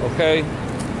 Okay?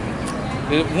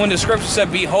 When the scripture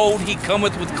said, behold, he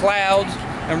cometh with clouds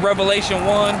in Revelation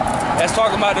 1, that's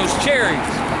talking about those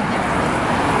chariots.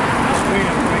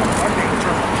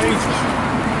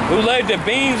 Who laid the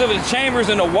beams of his chambers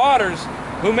in the waters,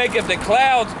 who maketh the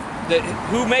clouds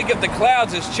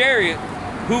his chariot,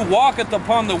 who walketh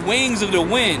upon the wings of the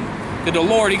wind. That the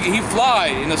Lord, he fly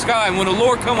in the sky, and when the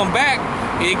Lord coming back,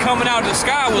 he coming out of the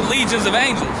sky with legions of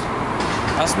angels.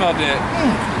 I smelled that.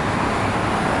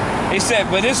 He said,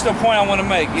 but this is the point I want to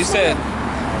make. He said,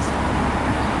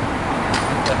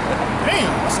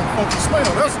 damn, that's some funky smell.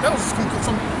 That was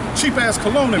some cheap ass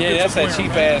cologne. Yeah, that's that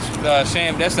cheap ass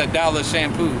shampoo. That's that dollar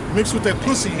shampoo. Mixed with that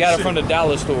pussy. Got it from the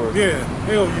dollar store. Yeah,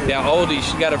 hell yeah. Yeah, Aldi's.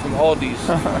 She got it from Aldi's.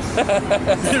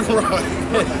 Right.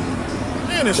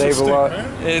 Man, that shit stink, man.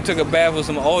 And it took a bath with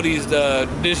some Aldi's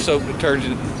dish soap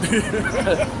detergent.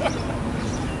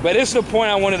 But this is the point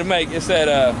I wanted to make. It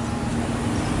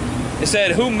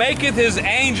said, who maketh his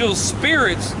angels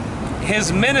spirits,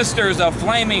 his ministers a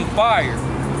flaming fire.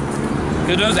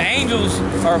 Because those angels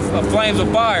are flames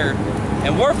of fire,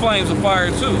 and we're flames of fire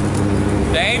too.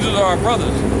 The angels are our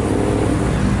brothers.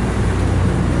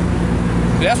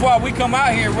 That's why we come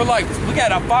out here, we're like, we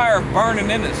got a fire burning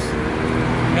in us.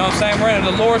 You know what I'm saying?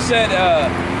 The Lord said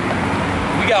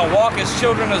we got to walk as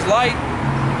children as light.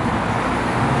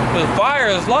 Because fire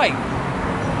is light.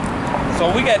 So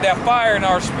we got that fire in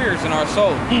our spirits and our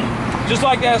soul. Just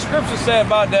like that scripture said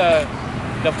about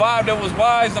the 5 that was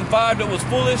wise and 5 that was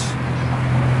foolish.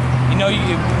 You know,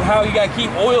 how you got to keep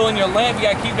oil in your lamp. You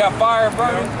got to keep that fire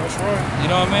burning. Yeah, that's right. You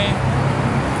know what I mean?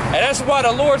 And that's why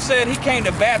the Lord said he came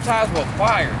to baptize with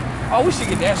fire. Oh, we should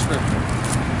get that scripture.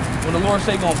 When the Lord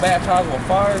said he's going to baptize with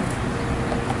fire.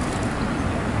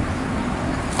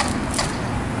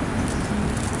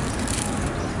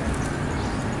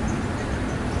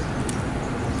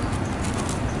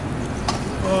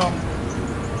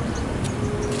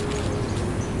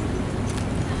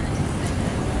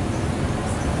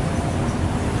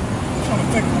 I'm trying to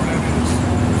think where that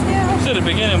is. It's at the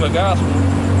beginning of the gospel.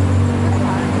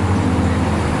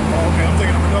 Oh, okay, I'm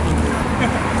thinking of another one.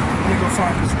 Let me go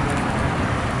find this one.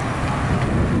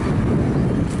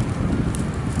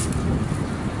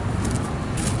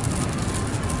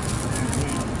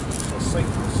 So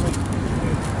Satan.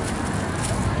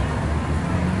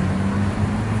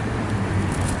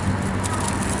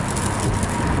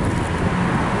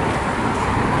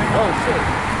 Oh, shit.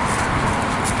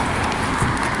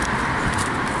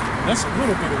 That's a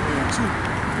little bit of weird too.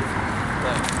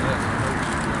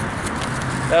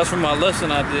 That was from my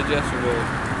lesson I did yesterday.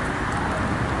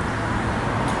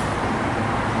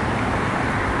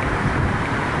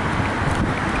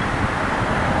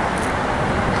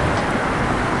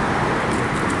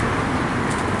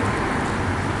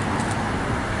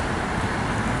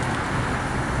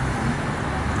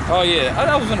 Oh yeah,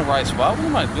 I was in the right spot. What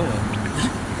am I doing?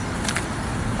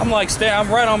 I'm like, I'm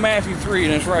right on Matthew 3,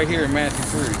 and it's right here in Matthew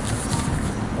 3.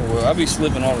 Oh well, I be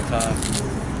slipping all the time.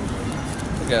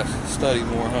 I got to study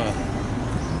more, huh?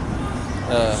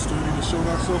 Study to show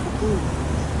thyself approved.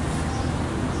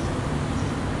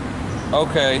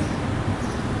 Okay.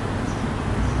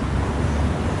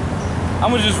 I'm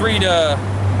gonna just read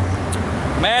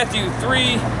Matthew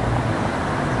 3.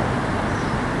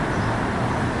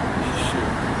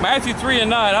 Matthew 3 and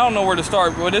 9, I don't know where to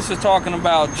start, but this is talking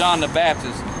about John the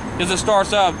Baptist. Because it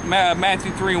starts out,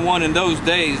 Matthew 3 and 1, in those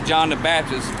days, John the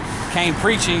Baptist came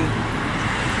preaching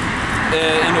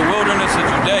in the wilderness of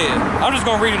Judea. I'm just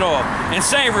going to read it all. And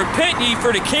saying, repent ye,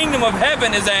 for the kingdom of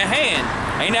heaven is at hand.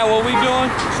 Ain't that what we doing?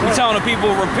 We're telling the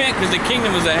people, repent, because the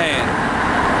kingdom is at hand.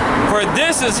 For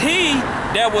this is he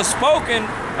that was spoken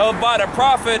of by the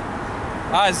prophet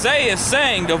Isaiah,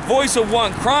 saying, the voice of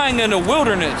one crying in the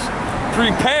wilderness,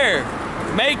 prepare,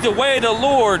 make the way of the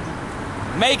Lord,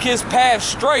 make his path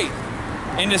straight.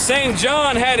 And the same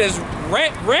John had his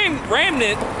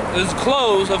raiment, his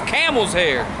clothes of camel's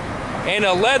hair, and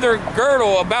a leather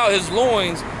girdle about his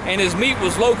loins, and his meat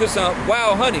was locusts and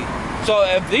wild honey. So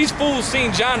if these fools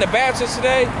seen John the Baptist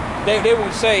today, they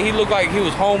would say he looked like he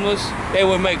was homeless. They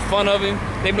would make fun of him.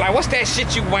 They'd be like, what's that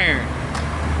shit you wearing?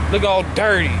 Look all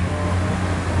dirty.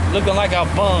 Looking like a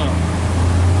bum.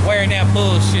 Wearing that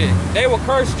bullshit. They will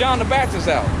curse John the Baptist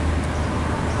out.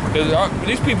 Because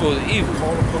these people are evil.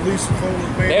 Call the police,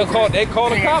 they call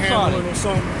the cops on it.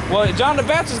 Well, John the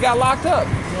Baptist got locked up.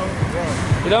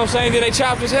 Right. You know what I'm saying? Then they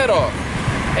chopped his head off.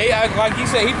 Like he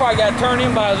said, he probably got turned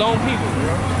in by his own people.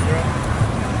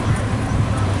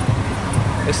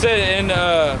 It said, and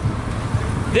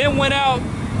then went out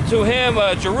to him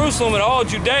Jerusalem and all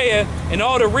Judea and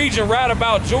all the region round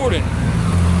about Jordan,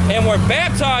 and were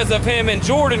baptized of him in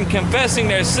Jordan, confessing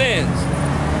their sins.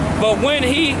 But when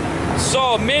he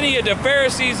saw many of the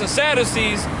Pharisees and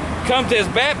Sadducees come to his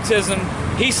baptism,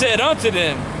 he said unto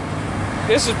them,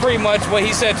 this is pretty much what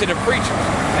he said to the preachers.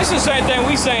 This is the same thing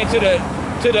we saying to the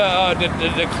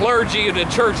clergy of the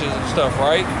churches and stuff,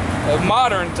 right? Of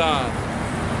modern time.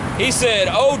 He said,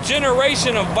 O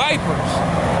generation of vipers,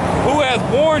 who hath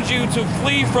warned you to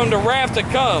flee from the wrath to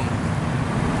come?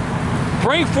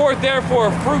 Bring forth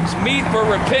therefore fruits meet for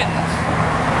repentance.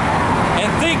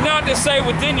 And think not to say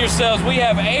within yourselves, we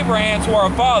have Abraham to our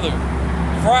father.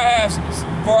 For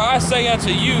I say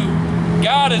unto you,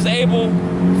 God is able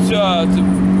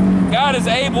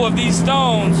of these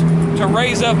stones to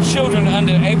raise up children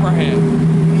unto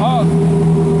Abraham.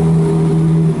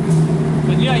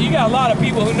 But yeah, you got a lot of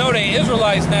people who know they're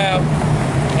Israelites now,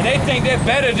 and they think they're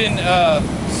better than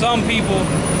some people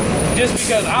just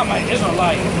because I'm an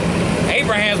Israelite.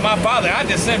 Abraham's my father. I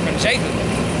descend from Jacob.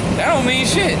 That don't mean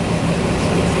shit.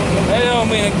 That don't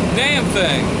mean a damn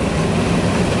thing.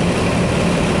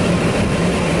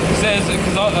 It says,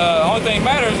 because the only thing that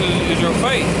matters is your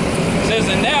faith. It says,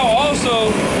 and now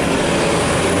also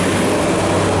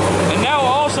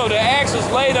the axe is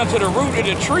laid unto the root of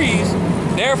the trees.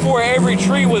 Therefore every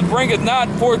tree which bringeth not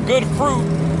forth good fruit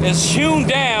is hewn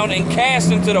down and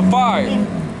cast into the fire.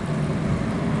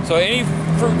 So any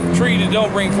tree that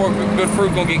don't bring forth good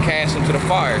fruit gonna get cast into the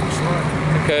fire.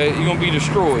 Okay, you're gonna be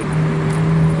destroyed.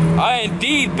 I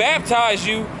indeed baptize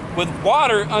you with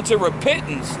water unto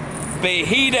repentance, but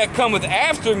he that cometh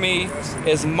after me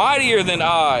is mightier than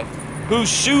I, whose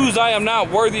shoes I am not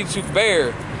worthy to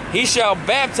bear. He shall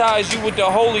baptize you with the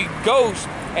Holy Ghost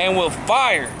and with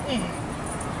fire.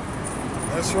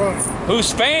 That's right.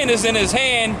 Whose fan is in his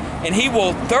hand, and he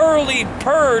will thoroughly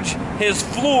purge his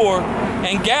floor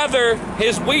and gather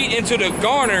his wheat into the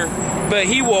garner, but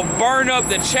he will burn up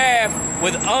the chaff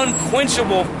with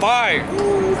unquenchable fire.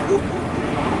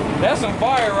 That's some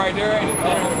fire right there, ain't it?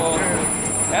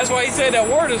 That's why he said that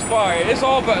word is fire. It's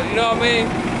all about, you know what I mean?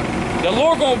 The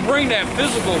Lord gonna bring that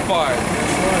physical fire.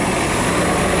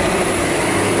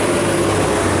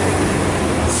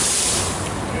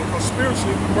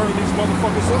 Spiritually, we burn these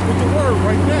motherfuckers up with the word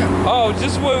right now. Oh,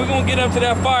 just wait, we're gonna get up to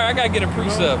that fire. I gotta get a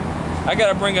precept. I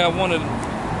gotta bring out one of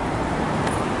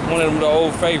them the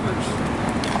old favorites.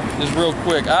 Just real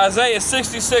quick. Isaiah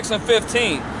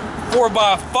 66:15. For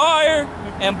by fire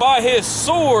and by his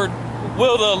sword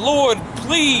will the Lord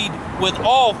plead with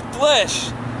all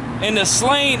flesh, and the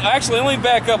slain. Actually, let me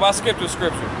back up. I skipped the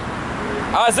scripture.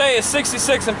 Isaiah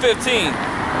 66:15.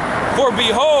 For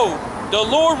behold, the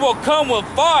Lord will come with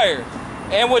fire,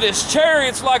 and with his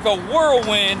chariots like a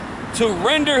whirlwind, to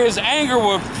render his anger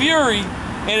with fury,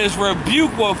 and his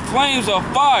rebuke with flames of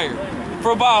fire.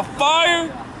 For by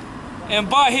fire and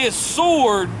by his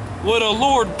sword will the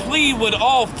Lord plead with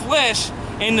all flesh,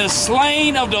 and the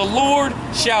slain of the Lord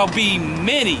shall be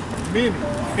many. Many.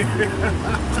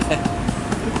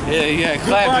 Yeah,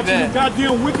 clap to that.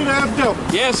 Goddamn wicked ass devil.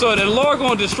 Yeah, so the Lord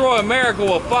gonna destroy America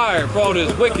with fire for all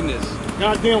this wickedness.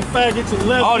 Goddamn faggots and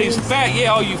lesbians. All these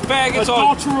all you faggots,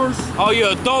 adulterers. all you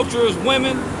adulterers,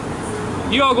 women.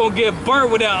 You all gonna get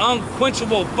burnt with that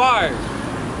unquenchable fire.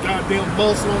 Goddamn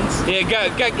Muslims. Yeah,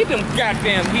 get them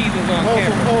goddamn heathens on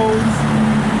Muslim camera. hoes.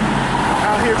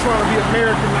 Out here trying to be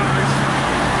Americanized.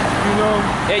 You know?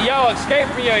 Yeah, y'all escape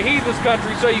from your heathens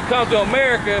country so you come to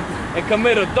America and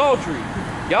commit adultery.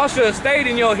 Y'all should have stayed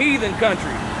in your heathen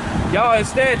country. Y'all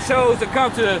instead chose to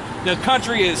come to the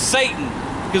country of Satan.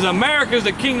 Because America is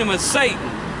the kingdom of Satan.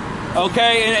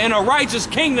 Okay? In a righteous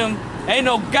kingdom, ain't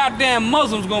no goddamn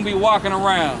Muslims gonna be walking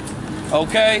around.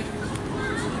 Okay?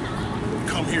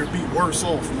 Come here and be worse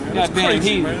off, man. That's Goddamn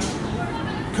crazy, heathens.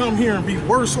 man. Come here and be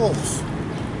worse off.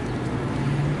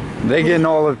 They getting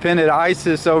all offended.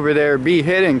 ISIS over there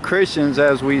beheading Christians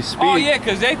as we speak. Oh yeah,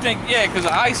 because they think, because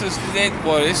ISIS,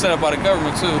 they set up by the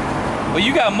government too. But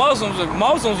you got Muslims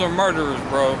are murderers,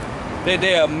 bro.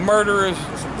 They are murderers.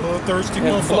 Bloodthirsty and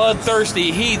motherfuckers.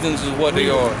 bloodthirsty heathens is what they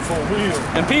are. For real.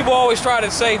 And people always try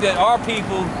to say that our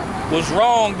people was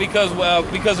wrong because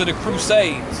of the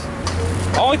Crusades.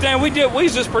 The only thing we did, we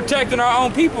was just protecting our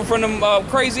own people from them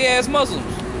crazy ass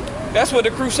Muslims. That's what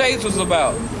the Crusades was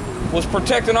about. Was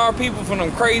protecting our people from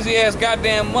them crazy ass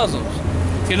goddamn Muslims.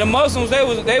 See, the Muslims,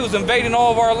 they was invading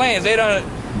all of our lands. They done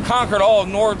conquered all of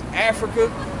North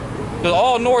Africa. Because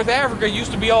all North Africa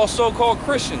used to be all so-called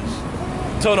Christians.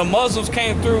 So the Muslims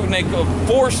came through and they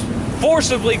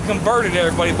forcibly converted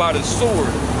everybody by the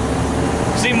sword.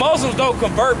 See, Muslims don't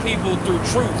convert people through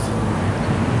truth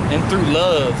and through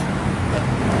love.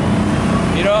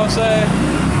 You know what I'm saying?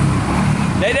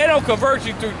 They don't convert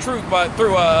you through truth, but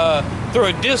through a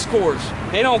discourse.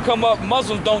 They don't come up.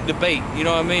 Muslims don't debate. You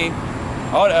know what I mean?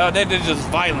 They're just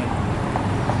violent.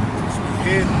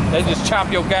 They just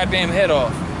chop your goddamn head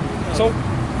off. So, you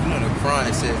know, the Quran,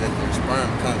 it says that their sperm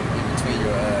comes in between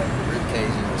your rib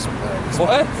cage and your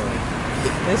what?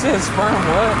 It says sperm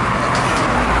what?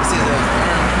 It says that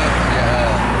sperm comes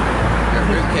from your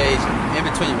rib cage, in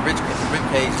between your rib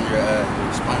cage and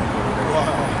your spinal cord.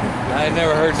 Wow. I ain't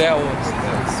never heard that one.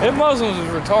 Them Muslims is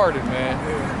retarded, man.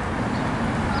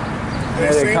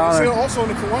 They say also in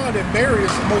the Quran that Mary is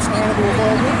the most honorable of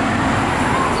all women.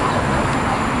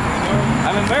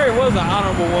 I mean, Mary was an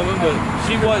honorable woman, but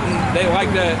she wasn't. They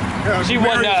like that. Yeah, she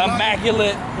wasn't the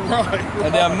immaculate,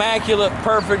 the immaculate,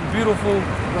 perfect, beautiful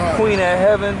queen of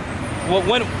heaven. Well,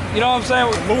 when you know what I'm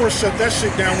saying? The Lord shut that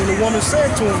shit down when the woman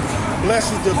said to him,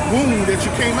 "Blessed is the womb that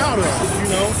you came out of." You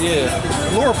know. Yeah.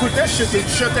 The Lord put that shit. They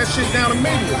shut that shit down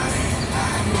immediately.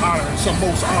 Honoring some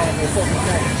most honorable fucking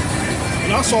woman.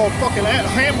 And I saw a fucking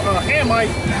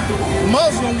Hamite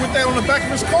Muslim with that on the back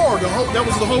of his car. That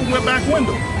was the whole back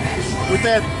window. With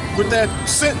that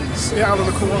sentence out of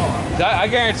the Quran. I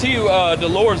guarantee you, the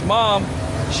Lord's mom,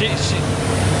 she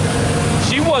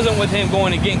wasn't with him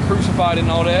going and getting crucified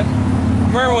and all that.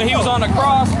 Remember when he was on the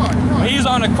cross? When he was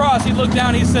on the cross, he looked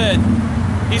down. He said,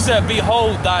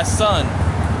 "Behold thy son."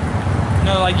 You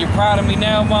know, like, you're proud of me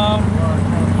now, Mom.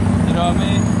 You know what I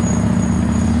mean?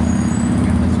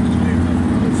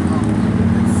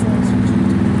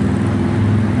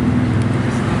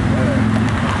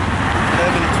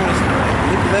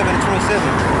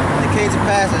 And it came to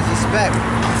pass as he spake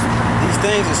these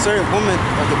things, a certain woman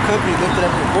of the company lifted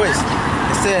up her voice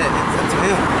and said unto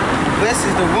him, "Blessed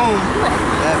is the womb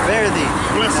that bare thee."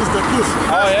 Blessed is the pussy.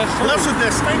 Oh, that's true. Blessed is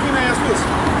that stinking ass pussy.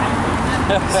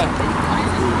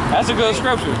 That's a good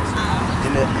scripture.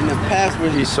 In the past where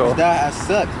thou hast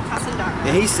sucked.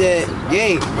 And he said,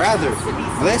 "Yea, rather,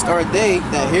 blessed are they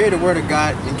that hear the word of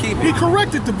God and keep it." He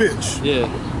corrected the bitch. Yeah.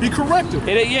 He corrected.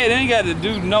 Yeah, they ain't got to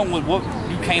do nothing with what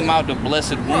you came out the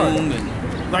blessed womb. And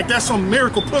like that's some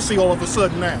miracle pussy all of a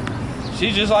sudden now.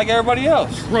 She's just like everybody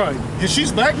else. Right. And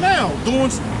she's back now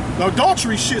doing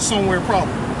adultery shit somewhere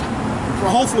probably. Or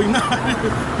hopefully not.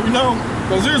 You know?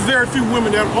 Because there's very few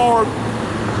women that are.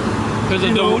 Because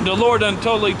the Lord done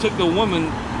totally took the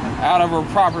woman out of her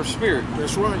proper spirit.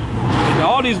 That's right. And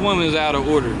all these women is out of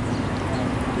order.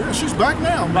 Yeah, she's back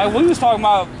now, man. Like we was talking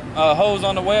about hoes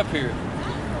on the way up here.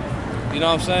 You know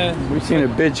what I'm saying? We seen a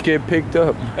bitch get picked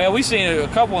up. Yeah, we seen a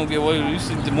couple of them get away. We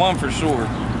seen one for sure.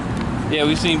 Yeah,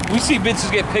 we see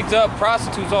bitches get picked up,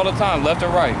 prostitutes all the time, left or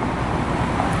right. You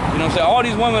know what I'm saying? All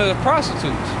these women are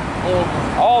prostitutes.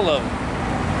 All of them.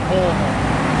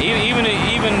 Even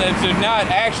if they're not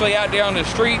actually out there on the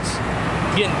streets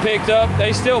getting picked up,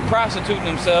 they still prostituting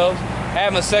themselves,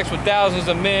 having sex with thousands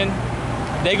of men.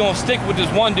 They gonna stick with this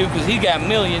one dude because he got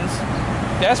millions.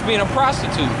 That's being a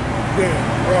prostitute.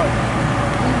 Yeah, right.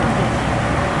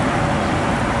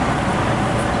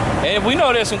 And we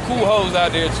know there's some cool hoes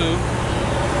out there too.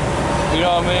 You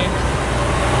know what I mean?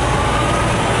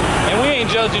 And we ain't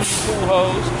judging you cool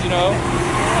hoes, you know.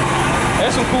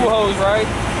 There's some cool hoes, right?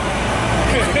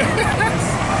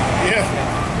 Yeah.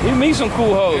 You meet some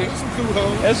cool hoes. Yeah, some cool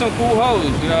hoes. There's some cool hoes,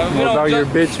 you know. What about your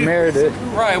bitch Meredith?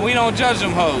 Right, we don't judge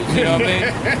them hoes, you know what I mean?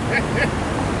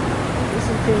 There's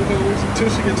some cool hoes until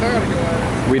she get tired of your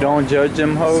ass. We don't judge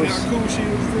them hoes. See how cool she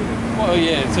is then. Well,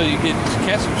 yeah, until you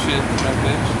catch some shit, that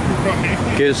bitch.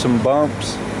 Right. Get some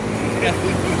bumps.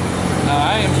 Nah, I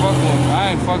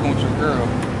ain't fucking with your girl.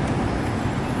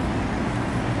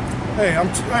 Hey, you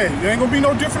ain't gonna be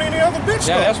no different than any other bitch.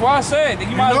 Yeah, though. that's why I said that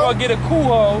you might as well get a cool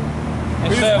hoe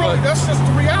instead of that's just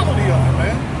the reality of it,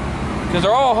 man. because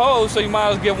they're all hoes, so you might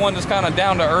as well get one that's kind of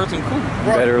down to earth and cool.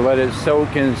 Right. Better let it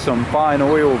soak in some fine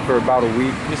oil for about a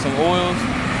week. Get some oils.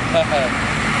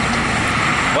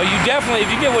 Well, you definitely,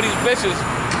 if you get with these bitches,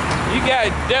 you gotta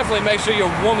definitely make sure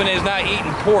your woman is not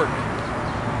eating pork.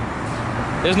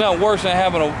 There's nothing worse than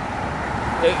having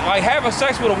having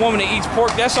sex with a woman that eats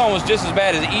pork. That's almost just as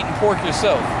bad as eating pork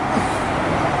yourself.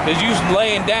 Because you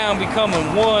laying down,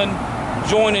 becoming one,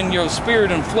 joining your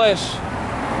spirit and flesh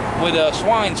with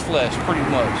swine's flesh, pretty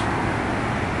much.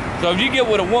 So if you get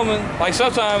with a woman, like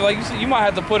sometimes, like you might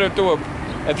have to put her through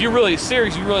if you're really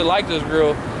serious, you really like this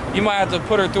girl, you might have to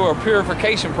put her through a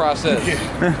purification process.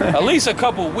 Yeah. At least a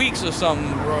couple weeks or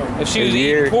something. Right. If she was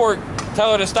eating pork,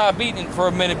 tell her to stop eating it for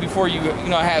a minute before you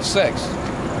have sex.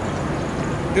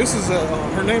 This is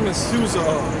her name is Susan.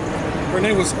 Her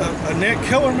name was Annette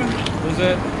Kellerman. What's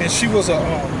that? And she was a,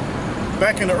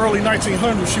 back in the early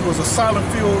 1900s, she was a silent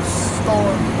field star.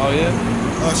 Oh yeah.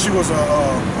 She was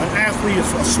an athlete, a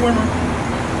swimmer,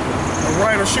 a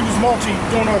writer. She was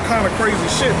doing all kind of crazy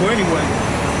shit. But anyway,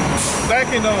 back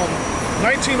in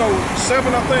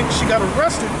 1907, I think, she got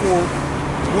arrested for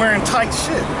wearing tight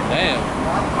shit. Damn.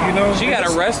 You know? She got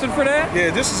arrested for that?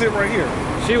 Yeah, this is it right here.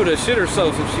 She would have shit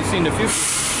herself if she seen the future.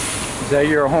 Is that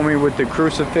your homie with the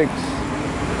crucifix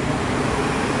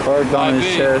carved on his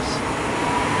chest?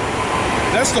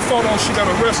 That's the photo she got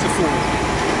arrested for.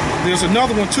 There's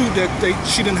another one too that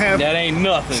she didn't have. That ain't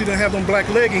nothing. She didn't have them black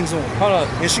leggings on. Hold up.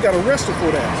 And she got arrested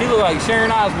for that. She look like Sharon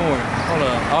Osbourne. Hold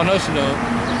up. Oh no, she don't.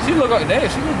 She look like that.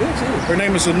 She look good too. Her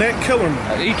name is Annette Kellerman.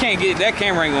 You can't get that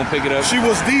camera ain't gonna pick it up. She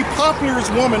was the popularest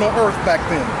woman on earth back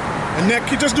then. Annette,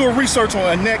 just do a research on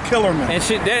Annette Kellerman. And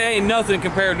shit, that ain't nothing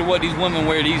compared to what these women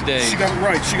wear these days. She got it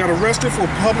right. She got arrested for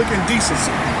public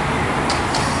indecency.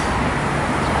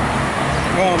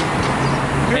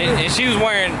 And she was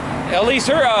wearing, at least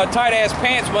her tight ass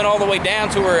pants went all the way down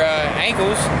to her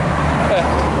ankles.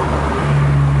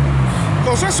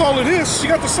 Because that's all it is. She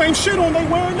got the same shit on they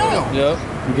wearing now. Yep.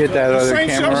 You get that other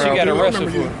camera She out? got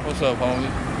arrested for it. What's up,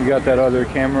 homie? You got that other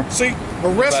camera? See,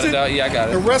 arrested. Yeah, I got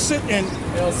it. Arrested and.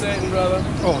 El Satan, brother.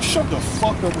 Oh, shut the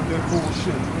fuck up with that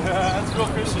bullshit. That's real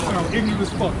Christian. Sound ignorant as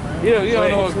fuck, man. You don't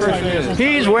know what Christian is.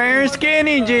 He's wearing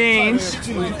skinny jeans.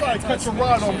 You probably cut your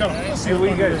rod off. Got a pussy.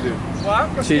 What you guys do?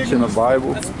 What? Teaching the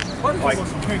Bible. Like,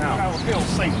 hell,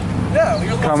 Satan.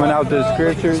 Yeah. Coming out the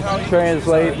scriptures,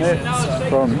 translating it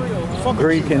from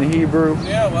Greek and Hebrew.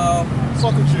 Yeah, well,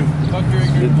 Fuck a Jew. fuck your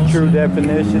The ignorant true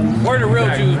definition. We're the real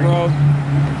Jews, bro.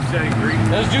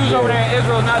 Those Jews over there in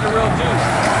Israel are not the real Jews.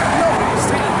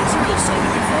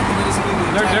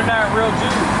 They're not real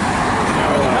Jews.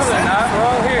 No, they're not, bro.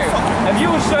 Here. If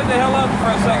you would shut the hell up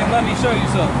for a second, let me show you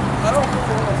something.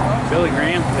 Billy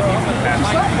Graham.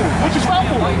 What you stop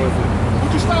for?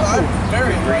 What you stop for?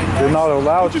 Very right. They're not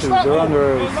allowed to. They're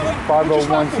under a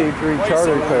 501c3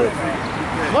 charter code.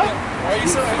 What? Why are you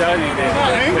so Study Not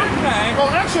that. angry? Oh,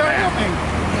 actually, I am angry.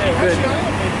 Actually, I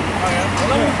am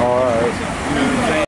angry. All right.